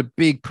you did a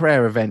big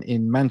prayer event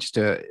in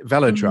Manchester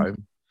Velodrome.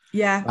 Mm-hmm.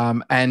 Yeah.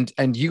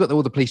 And you got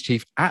all the police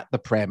chief at the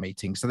prayer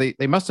meeting. So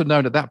they must have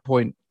known at that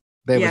point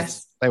they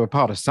were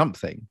part of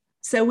something.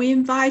 So we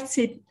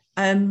invited,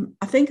 I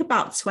think,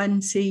 about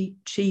 20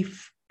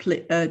 chief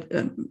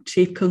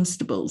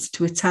constables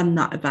to attend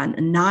that event,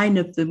 and 9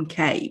 of them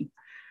came,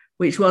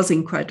 which was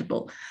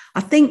incredible.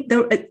 I think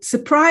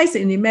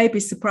surprisingly, maybe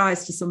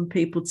surprised to some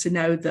people to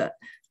know that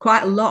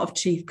quite a lot of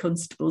chief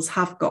constables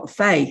have got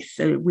faith.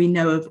 We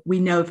know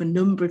of a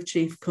number of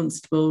chief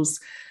constables.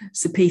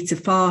 Sir Peter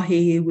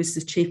Fahey, who was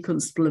the chief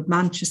constable of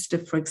Manchester,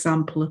 for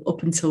example,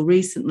 up until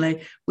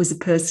recently, was a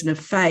person of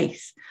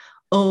faith.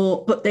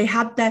 But they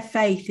had their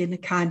faith in a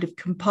kind of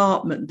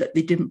compartment that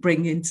they didn't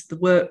bring into the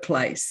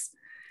workplace,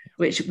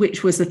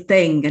 which was a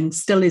thing and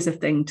still is a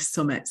thing to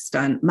some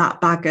extent.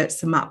 Matt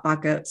Baggett's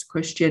a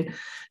Christian.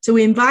 So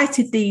we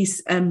invited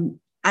these, and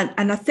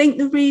I think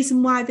the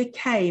reason why they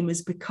came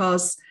is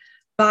because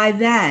by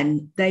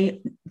then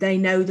they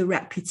know the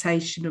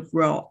reputation of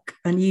Rock.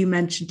 And you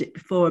mentioned it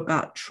before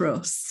about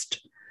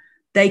trust.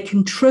 They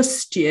can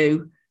trust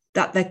you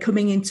that they're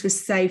coming into a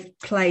safe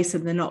place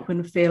and they're not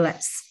going to feel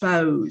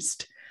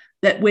exposed,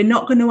 that we're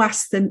not going to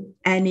ask them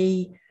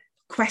any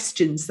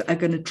questions that are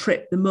going to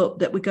trip them up,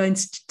 that we're going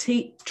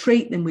to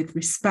treat them with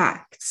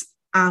respect,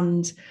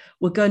 and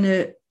we're going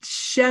to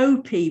show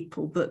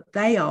people that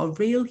they are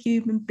real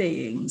human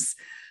beings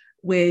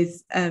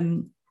with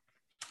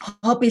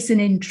hobbies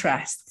and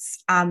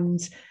interests and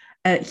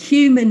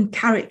human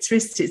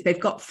characteristics. They've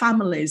got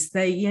families,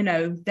 they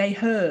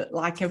hurt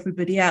like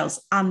everybody else,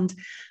 and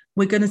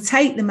we're going to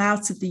take them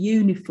out of the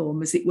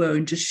uniform, as it were,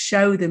 and just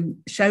show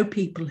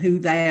people who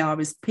they are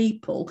as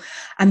people.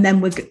 And then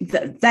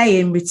they,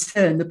 in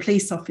return, the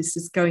police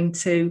officers, going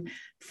to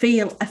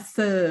feel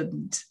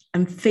affirmed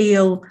and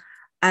feel,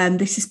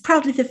 this is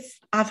probably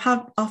I've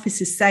had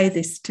officers say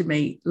this to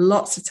me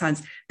lots of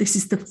times, this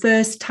is the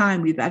first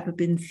time we've ever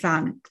been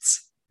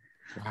thanked.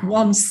 Wow.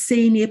 One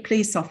senior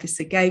police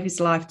officer gave his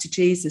life to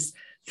Jesus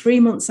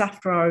 3 months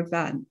after our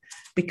event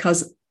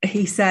because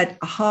he said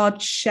a hard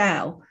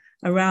shell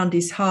around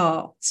his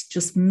heart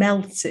just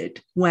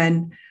melted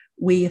when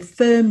we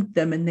affirmed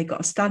them, and they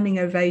got a standing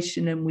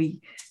ovation, and we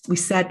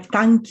said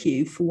thank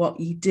you for what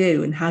you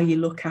do and how you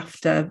look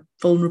after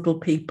vulnerable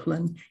people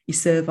and you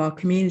serve our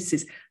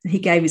communities. And he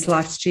gave his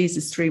life to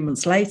Jesus 3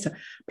 months later.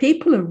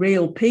 People are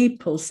real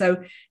people.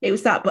 So it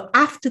was that. But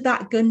after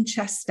that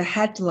Gunchester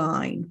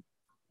headline,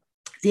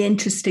 the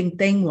interesting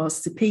thing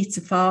was Sir Peter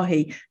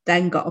Fahey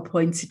then got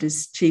appointed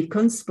as chief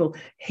constable.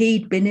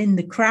 He'd been in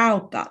the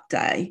crowd that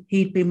day.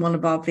 He'd been one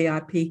of our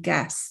VIP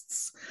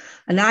guests.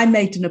 And I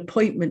made an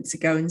appointment to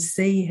go and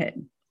see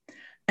him.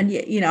 And,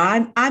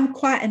 I'm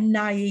quite a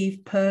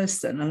naive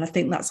person. And I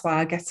think that's why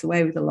I get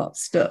away with a lot of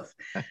stuff,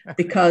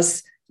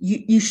 because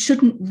you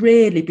shouldn't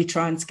really be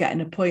trying to get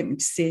an appointment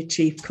to see a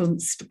chief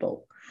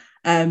constable.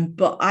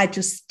 But I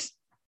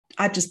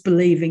just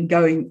believe in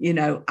going,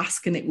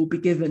 asking it will be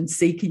given,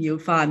 seeking you'll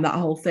find, that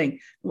whole thing.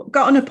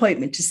 Got an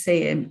appointment to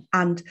see him.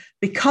 And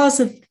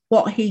because of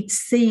what he'd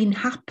seen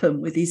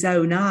happen with his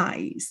own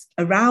eyes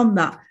around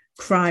that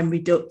crime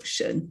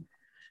reduction,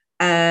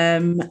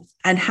 and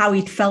how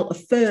he'd felt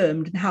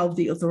affirmed and how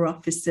the other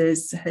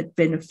officers had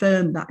been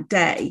affirmed that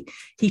day,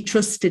 he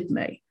trusted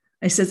me.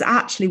 He says, I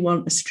actually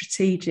want a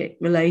strategic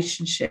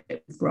relationship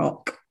with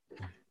Rock.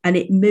 And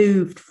it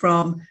moved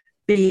from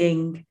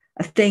being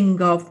a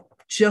thing of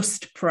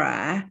just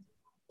prayer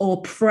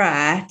or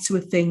prayer to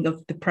a thing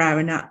of the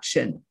prayer in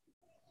action.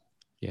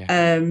 Yeah.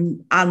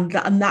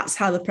 And that's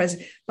how the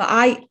president, but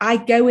I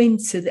go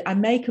into I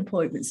make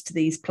appointments to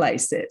these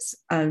places,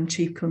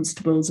 chief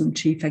constables and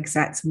chief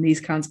execs and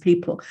these kinds of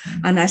people.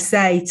 And I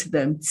say to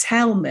them,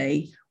 tell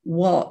me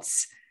what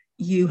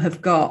you have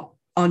got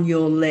on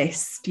your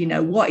list? You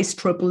know, what is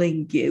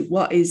troubling you?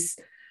 What is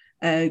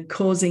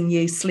causing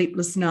you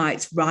sleepless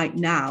nights right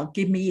now?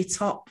 Give me your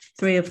top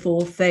 3 or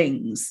 4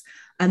 things,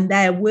 and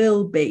there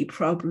will be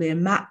probably a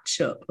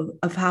matchup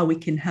of how we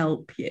can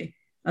help you.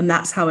 And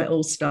that's how it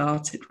all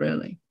started,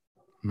 really.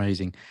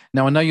 Amazing.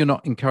 Now, I know you're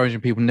not encouraging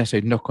people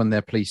necessarily to knock on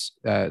their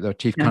their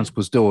chief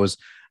constable's doors,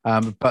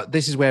 but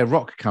this is where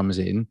Rock comes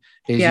in,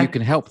 is you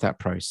can help that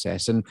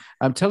process. And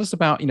tell us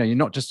about, you're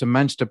not just a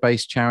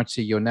Manchester-based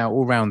charity, you're now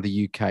all around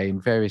the UK in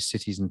various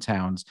cities and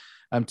towns.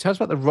 Tell us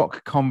about the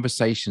Rock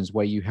Conversations,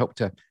 where you help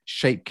to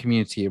shape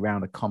community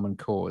around a common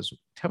cause.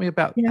 Tell me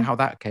about how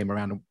that came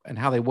around and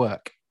how they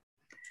work.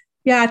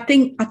 Yeah, I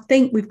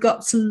think we've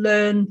got to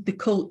learn the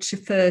culture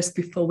first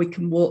before we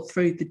can walk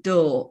through the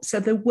door.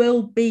 So there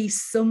will be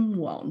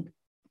someone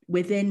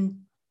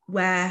within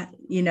where,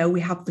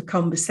 we have the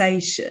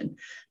conversation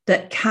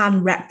that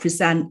can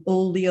represent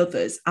all the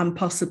others and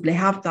possibly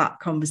have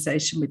that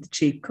conversation with the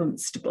chief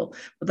constable.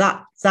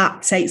 But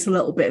that takes a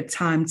little bit of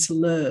time to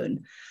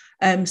learn.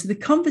 So the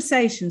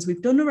conversations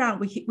we've done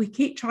around, we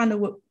keep trying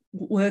to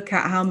work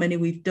out how many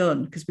we've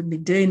done, because we've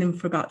been doing them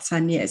for about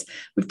 10 years.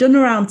 We've done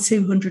around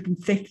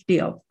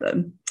 250 of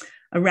them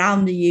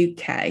around the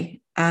UK.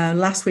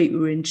 Last week we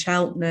were in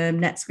Cheltenham,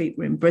 next week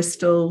we're in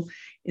Bristol,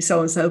 and so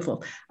on and so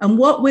forth. And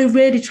what we're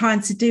really trying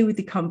to do with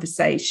the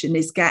conversation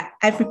is get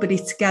everybody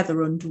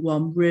together under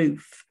one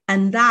roof.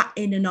 And that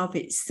in and of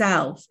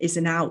itself is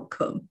an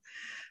outcome,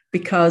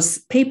 because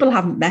people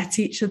haven't met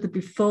each other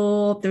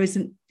before.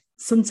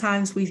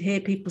 Sometimes we hear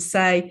people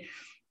say,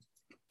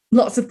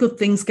 lots of good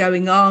things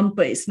going on,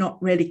 but it's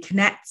not really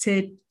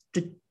connected.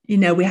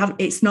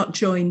 It's not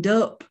joined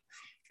up.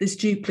 There's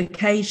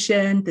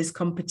duplication, there's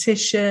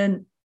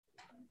competition.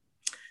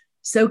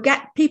 So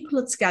get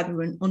people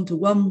together and under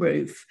one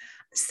roof,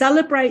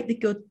 celebrate the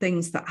good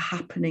things that are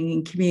happening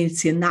in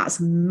community, and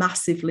that's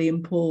massively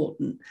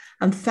important.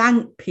 And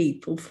thank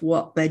people for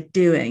what they're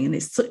doing. And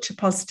it's such a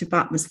positive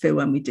atmosphere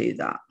when we do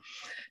that.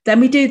 Then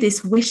we do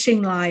this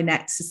wishing line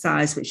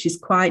exercise, which is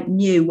quite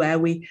new, where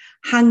we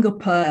hang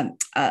up a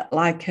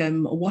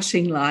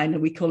washing line,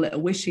 and we call it a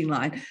wishing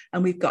line.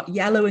 And we've got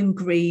yellow and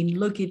green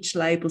luggage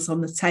labels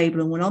on the table.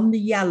 And when on the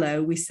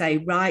yellow, we say,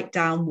 write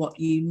down what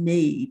you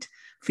need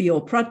for your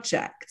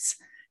project.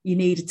 You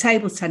need a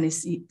table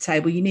tennis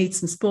table, you need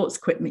some sports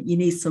equipment, you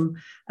need some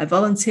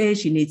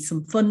volunteers, you need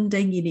some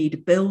funding, you need a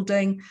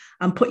building,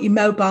 and put your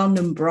mobile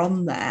number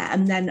on there.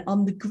 And then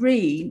on the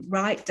green,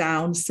 write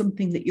down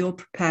something that you're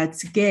prepared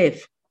to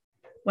give,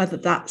 whether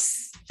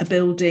that's a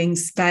building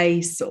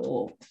space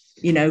or,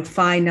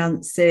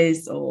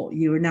 finances, or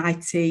you're an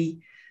IT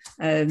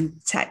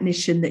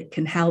technician that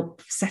can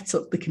help set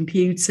up the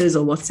computers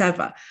or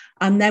whatever.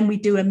 And then we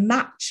do a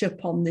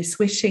matchup on this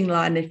wishing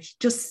line. If you've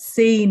just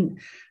seen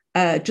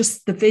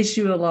just the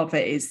visual of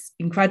it is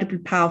incredibly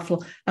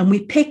powerful. And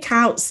we pick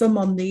out some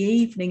on the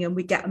evening and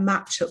we get a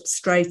match up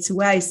straight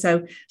away.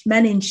 So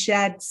Men in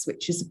Sheds,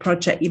 which is a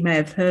project you may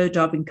have heard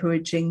of,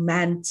 encouraging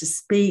men to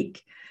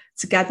speak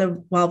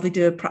together while they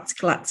do a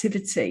practical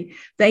activity.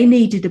 They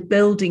needed a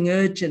building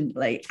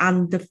urgently.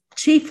 And the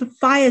chief of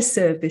fire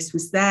service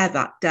was there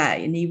that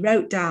day, and he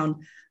wrote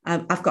down,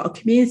 I've got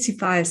a community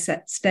fire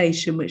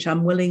station, which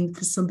I'm willing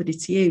for somebody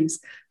to use.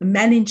 And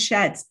Men in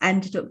Sheds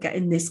ended up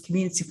getting this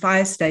community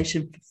fire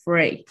station for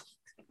free.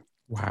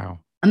 Wow.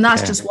 And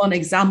that's just one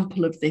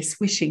example of this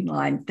wishing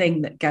line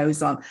thing that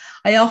goes on.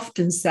 I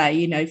often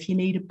say, if you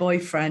need a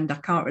boyfriend, I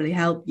can't really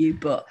help you,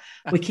 but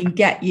we can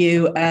get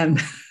you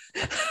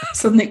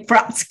something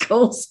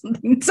practical,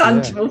 something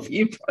tangible for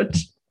your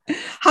project.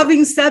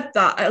 Having said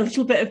that, a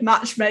little bit of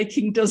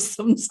matchmaking does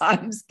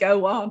sometimes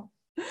go on.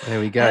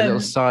 There we go, a little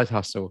side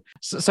hustle.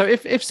 So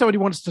if somebody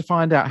wants to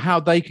find out how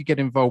they could get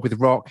involved with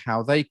Rock,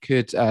 how they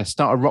could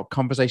start a Rock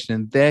conversation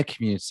in their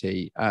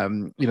community,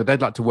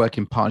 they'd like to work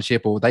in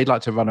partnership, or they'd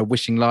like to run a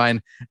wishing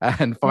line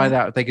and find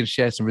out if they can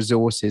share some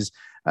resources.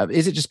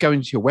 Is it just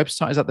going to your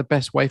website? Is that the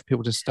best way for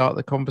people to start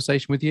the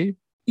conversation with you?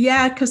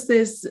 Yeah, because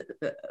there's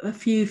a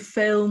few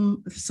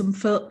film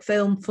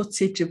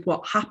footage of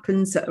what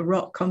happens at a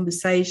Rock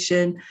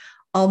conversation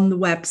on the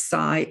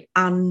website.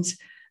 And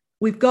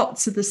we've got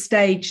to the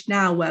stage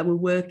now where we're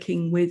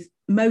working with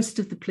most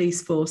of the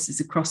police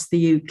forces across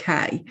the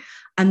UK,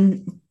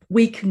 and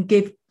we can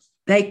give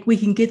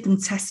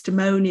them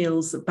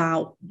testimonials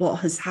about what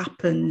has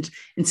happened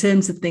in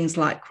terms of things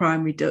like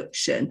crime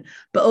reduction,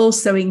 but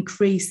also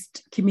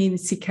increased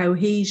community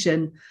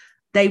cohesion.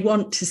 They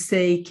want to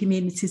see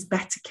communities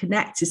better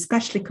connected,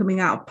 especially coming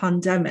out of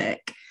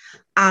pandemic,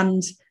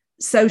 and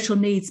social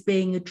needs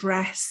being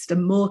addressed,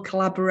 and more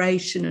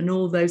collaboration and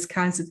all those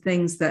kinds of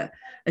things that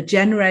are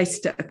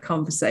generated at a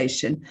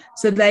conversation.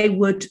 So they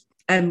would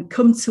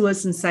come to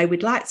us and say,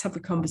 we'd like to have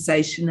a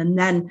conversation. And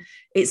then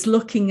it's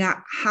looking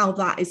at how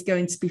that is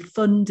going to be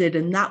funded.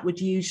 And that would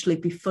usually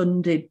be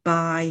funded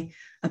by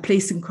a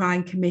police and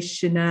crime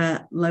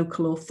commissioner,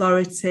 local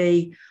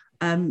authority,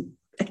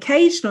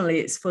 occasionally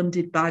it's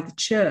funded by the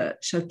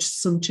church. So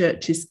some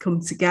churches come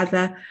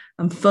together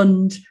and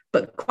fund,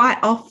 but quite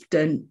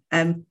often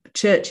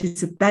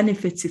churches have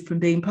benefited from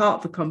being part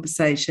of the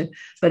conversation,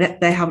 but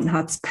they haven't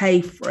had to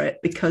pay for it,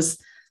 because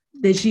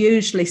there's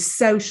usually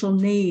social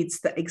needs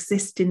that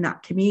exist in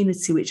that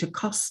community which are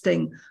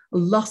costing a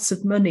lot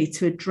of money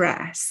to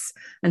address,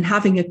 and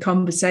having a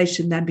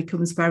conversation then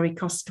becomes very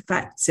cost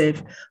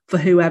effective for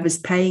whoever's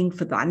paying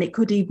for that. And it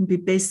could even be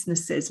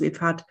businesses. We've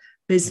had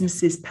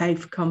businesses pay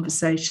for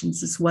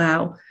conversations as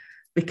well,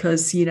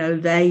 because, you know,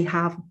 they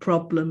have a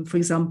problem. For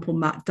example,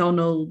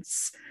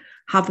 McDonald's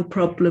have a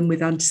problem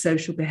with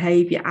antisocial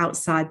behaviour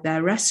outside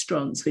their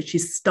restaurants, which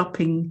is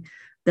stopping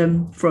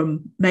them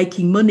from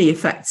making money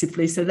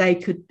effectively, so they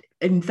could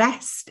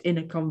invest in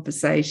a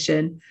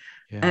conversation.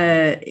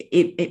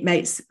 It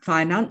makes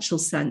financial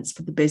sense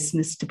for the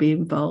business to be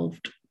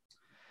involved.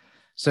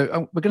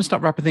 So we're going to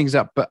start wrapping things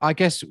up, but I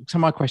guess some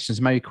of my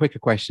questions, maybe quicker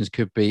questions,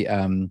 could be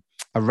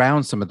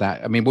around some of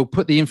that. I mean, we'll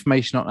put the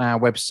information on our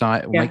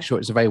website. We'll make sure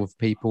it's available for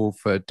people,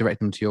 for direct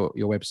them to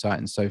your website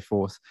and so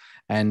forth,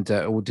 and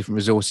all different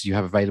resources you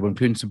have available,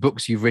 including some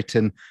books you've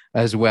written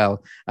as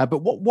well. But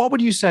what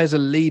would you say as a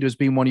leader has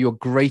been one of your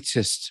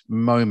greatest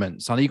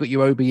moments? I know you got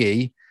your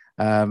OBE,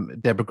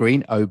 Debra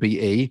Green,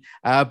 OBE,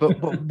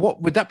 but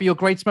what would that be your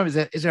greatest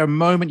moment? Is there a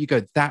moment you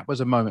go, that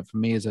was a moment for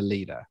me as a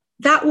leader?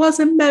 That was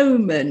a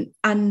moment.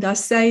 And I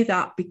say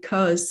that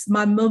because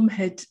my mum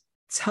had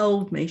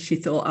told me she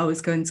thought I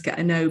was going to get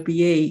an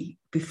OBE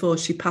before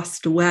she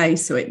passed away.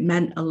 So it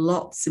meant a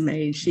lot to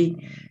me. She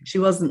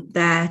wasn't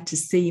there to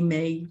see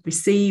me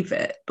receive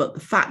it. But the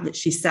fact that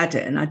she said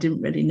it, and I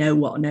didn't really know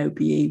what an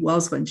OBE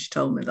was when she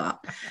told me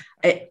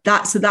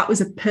so that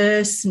was a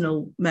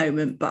personal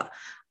moment. But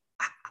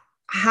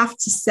I have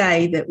to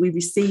say that we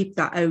received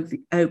that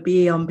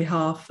OBE on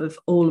behalf of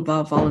all of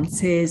our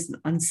volunteers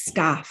and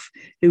staff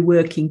who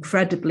work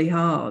incredibly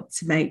hard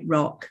to make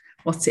Rock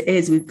what it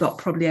is. We've got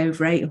probably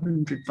over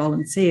 800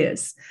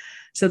 volunteers.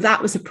 So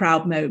that was a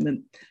proud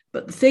moment.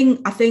 But the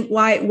thing, I think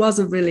why it was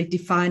a really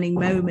defining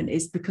moment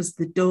is because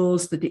the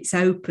doors that it's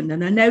opened.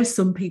 And I know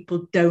some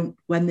people don't,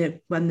 when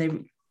they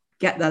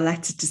get their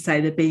letter to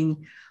say they're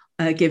being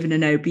given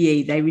an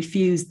OBE, they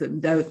refuse them,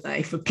 don't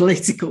they, for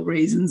political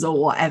reasons or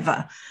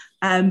whatever.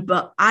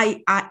 But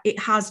it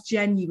has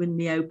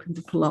genuinely opened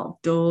up a lot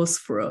of doors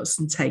for us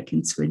and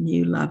taken to a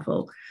new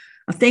level.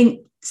 I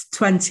think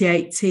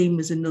 2018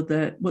 was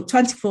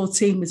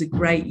 2014 was a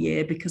great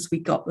year because we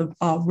got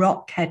our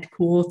Rock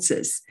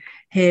headquarters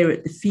here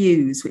at the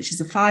Fuse, which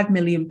is a £5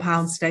 million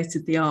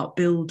state-of-the-art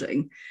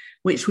building,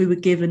 which we were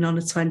given on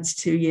a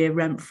 22-year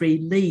rent-free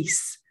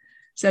lease.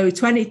 So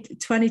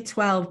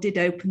 2012 did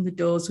open the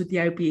doors with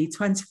the OBE.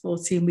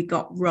 2014, we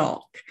got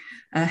Rock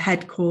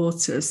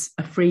headquarters,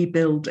 a free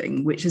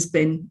building, which has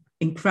been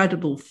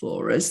incredible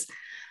for us.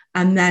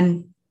 And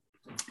then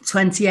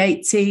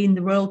 2018,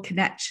 the Royal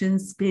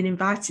Connections, being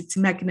invited to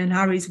Meghan and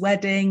Harry's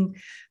wedding,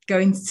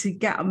 going to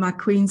get my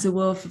Queen's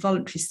Award for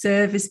voluntary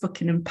service,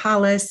 Buckingham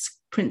Palace.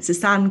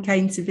 Princess Anne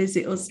came to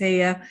visit us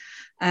here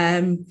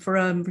for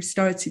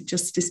restorative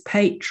justice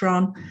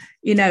patron.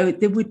 You know,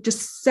 there were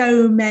just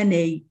so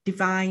many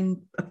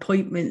divine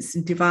appointments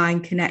and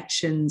divine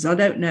connections. I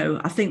don't know.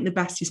 I think the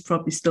best is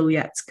probably still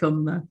yet to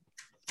come, though.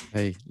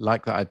 Hey,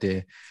 like that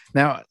idea.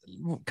 Now,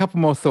 a couple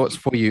more thoughts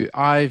for you.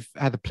 I've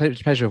had the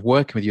pleasure of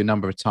working with you a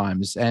number of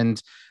times,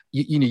 and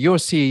you know, you're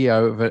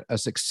CEO of a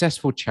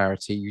successful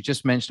charity. You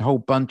just mentioned a whole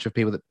bunch of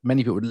people that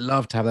many people would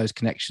love to have those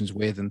connections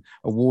with and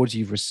awards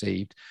you've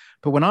received.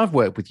 But when I've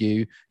worked with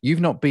you,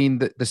 you've not been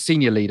the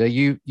senior leader.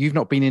 You've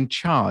not been in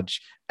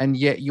charge, and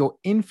yet your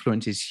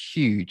influence is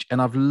huge.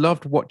 And I've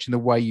loved watching the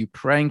way you're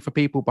praying for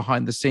people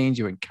behind the scenes.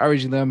 You're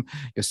encouraging them.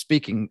 You're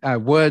speaking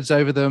words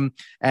over them,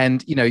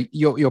 and you know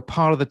you're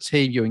part of the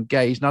team. You're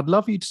engaged. And I'd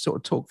love you to sort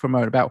of talk for a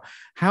moment about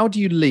how do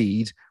you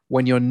lead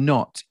when you're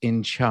not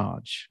in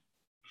charge?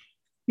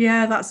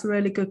 Yeah, that's a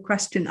really good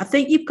question. I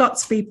think you've got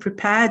to be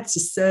prepared to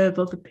serve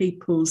other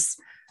people's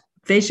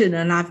vision.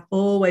 And I've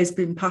always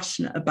been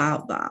passionate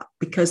about that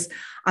because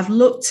I've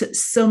looked at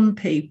some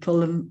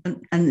people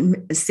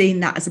and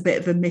seen that as a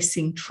bit of a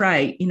missing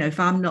trait. You know, if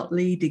I'm not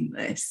leading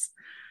this,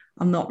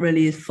 I'm not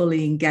really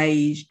fully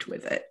engaged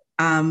with it.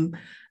 I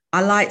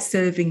like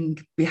serving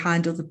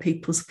behind other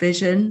people's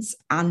visions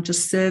and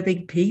just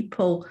serving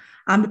people.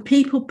 I'm a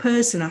people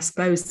person, I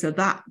suppose, so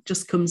that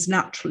just comes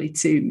naturally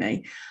to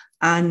me.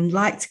 And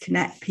like to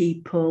connect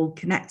people,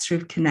 connector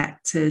of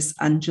connectors,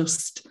 and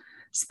just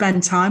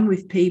spend time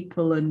with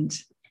people and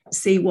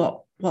see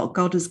what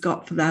God has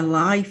got for their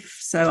life.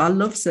 So I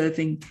love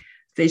serving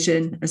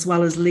vision as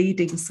well as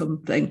leading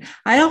something.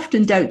 I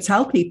often don't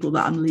tell people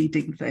that I'm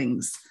leading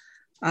things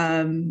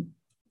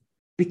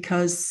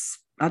because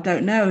I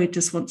don't know, I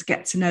just want to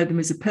get to know them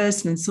as a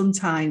person. And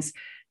sometimes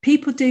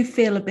people do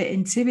feel a bit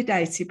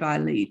intimidated by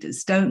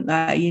leaders, don't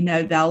they? You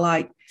know, they're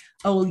like,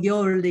 oh,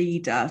 you're a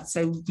leader,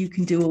 so you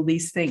can do all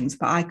these things,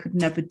 but I could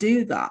never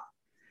do that.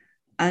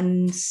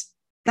 And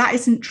that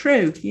isn't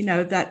true,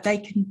 that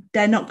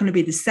they're not going to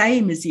be the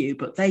same as you,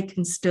 but they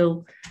can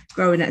still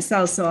grow and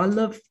excel. So I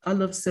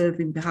love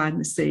serving behind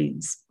the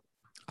scenes.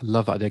 I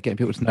love that idea, getting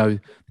people to know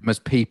them as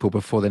people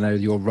before they know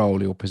your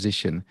role, your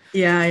position.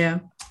 Yeah.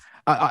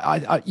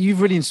 You've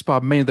really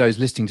inspired many of those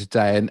listening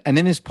today. And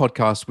in this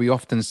podcast, we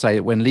often say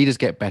that when leaders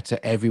get better,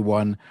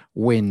 everyone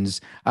wins.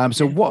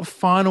 So what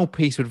final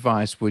piece of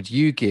advice would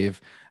you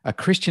give a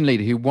Christian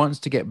leader who wants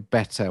to get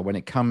better when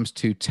it comes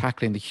to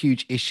tackling the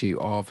huge issue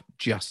of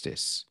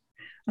justice?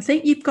 I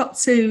think you've got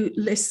to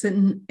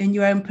listen in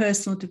your own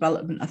personal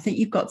development. I think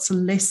you've got to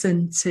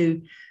listen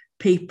to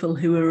people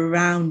who are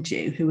around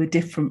you, who are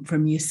different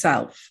from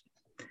yourself,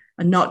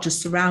 and not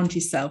just surround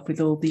yourself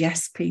with all the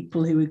yes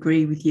people who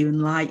agree with you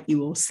and like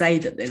you or say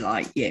that they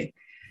like you.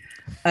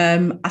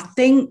 I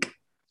think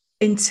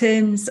in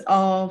terms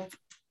of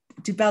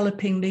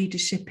developing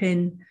leadership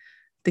in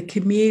the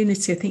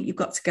community, I think you've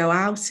got to go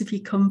out of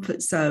your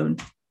comfort zone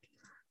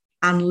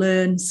and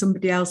learn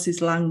somebody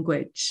else's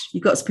language.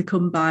 You've got to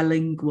become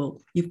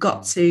bilingual. You've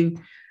got to,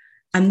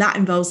 and that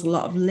involves a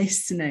lot of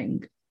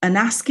listening and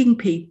asking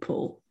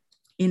people,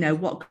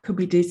 what could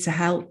we do to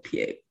help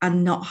you,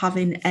 and not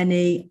having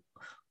any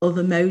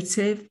other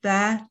motive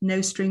there,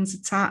 no strings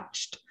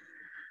attached,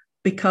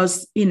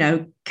 because,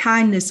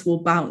 kindness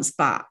will bounce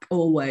back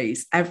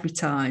always, every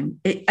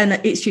time.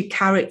 And it's your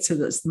character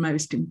that's the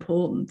most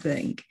important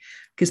thing,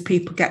 because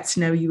people get to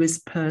know you as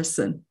a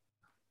person.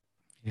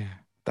 Yeah,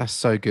 that's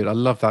so good. I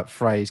love that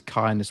phrase,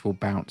 kindness will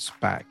bounce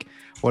back.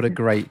 What a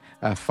great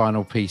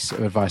final piece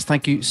of advice.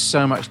 Thank you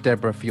so much,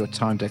 Debra, for your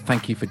time today.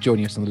 Thank you for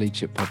joining us on the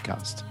Leadership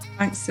Podcast.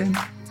 Thanks, Sim.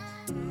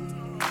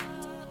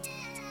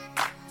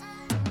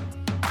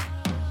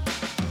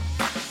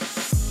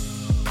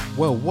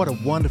 Well, what a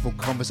wonderful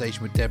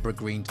conversation with Debra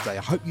Green today.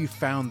 I hope you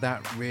found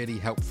that really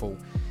helpful.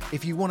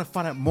 If you want to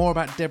find out more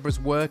about Debra's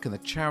work and the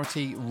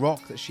charity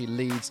Rock that she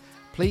leads,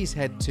 please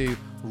head to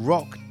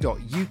rock.uk.com.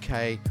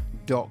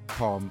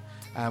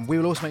 We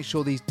will also make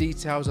sure these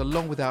details,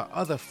 along with our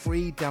other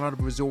free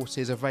downloadable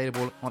resources,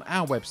 available on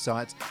our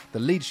website,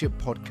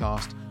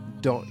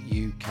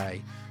 theleadershippodcast.uk.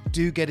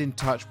 Do get in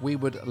touch. We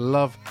would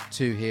love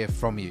to hear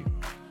from you.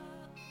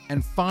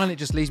 And finally, it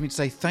just leaves me to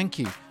say thank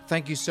you.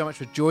 Thank you so much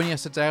for joining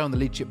us today on the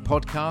Leadership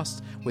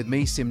Podcast with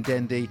me, Sim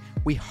Dendy.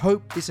 We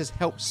hope this has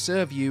helped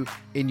serve you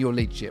in your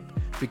leadership,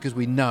 because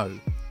we know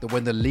that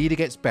when the leader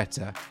gets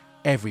better,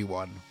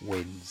 everyone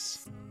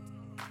wins.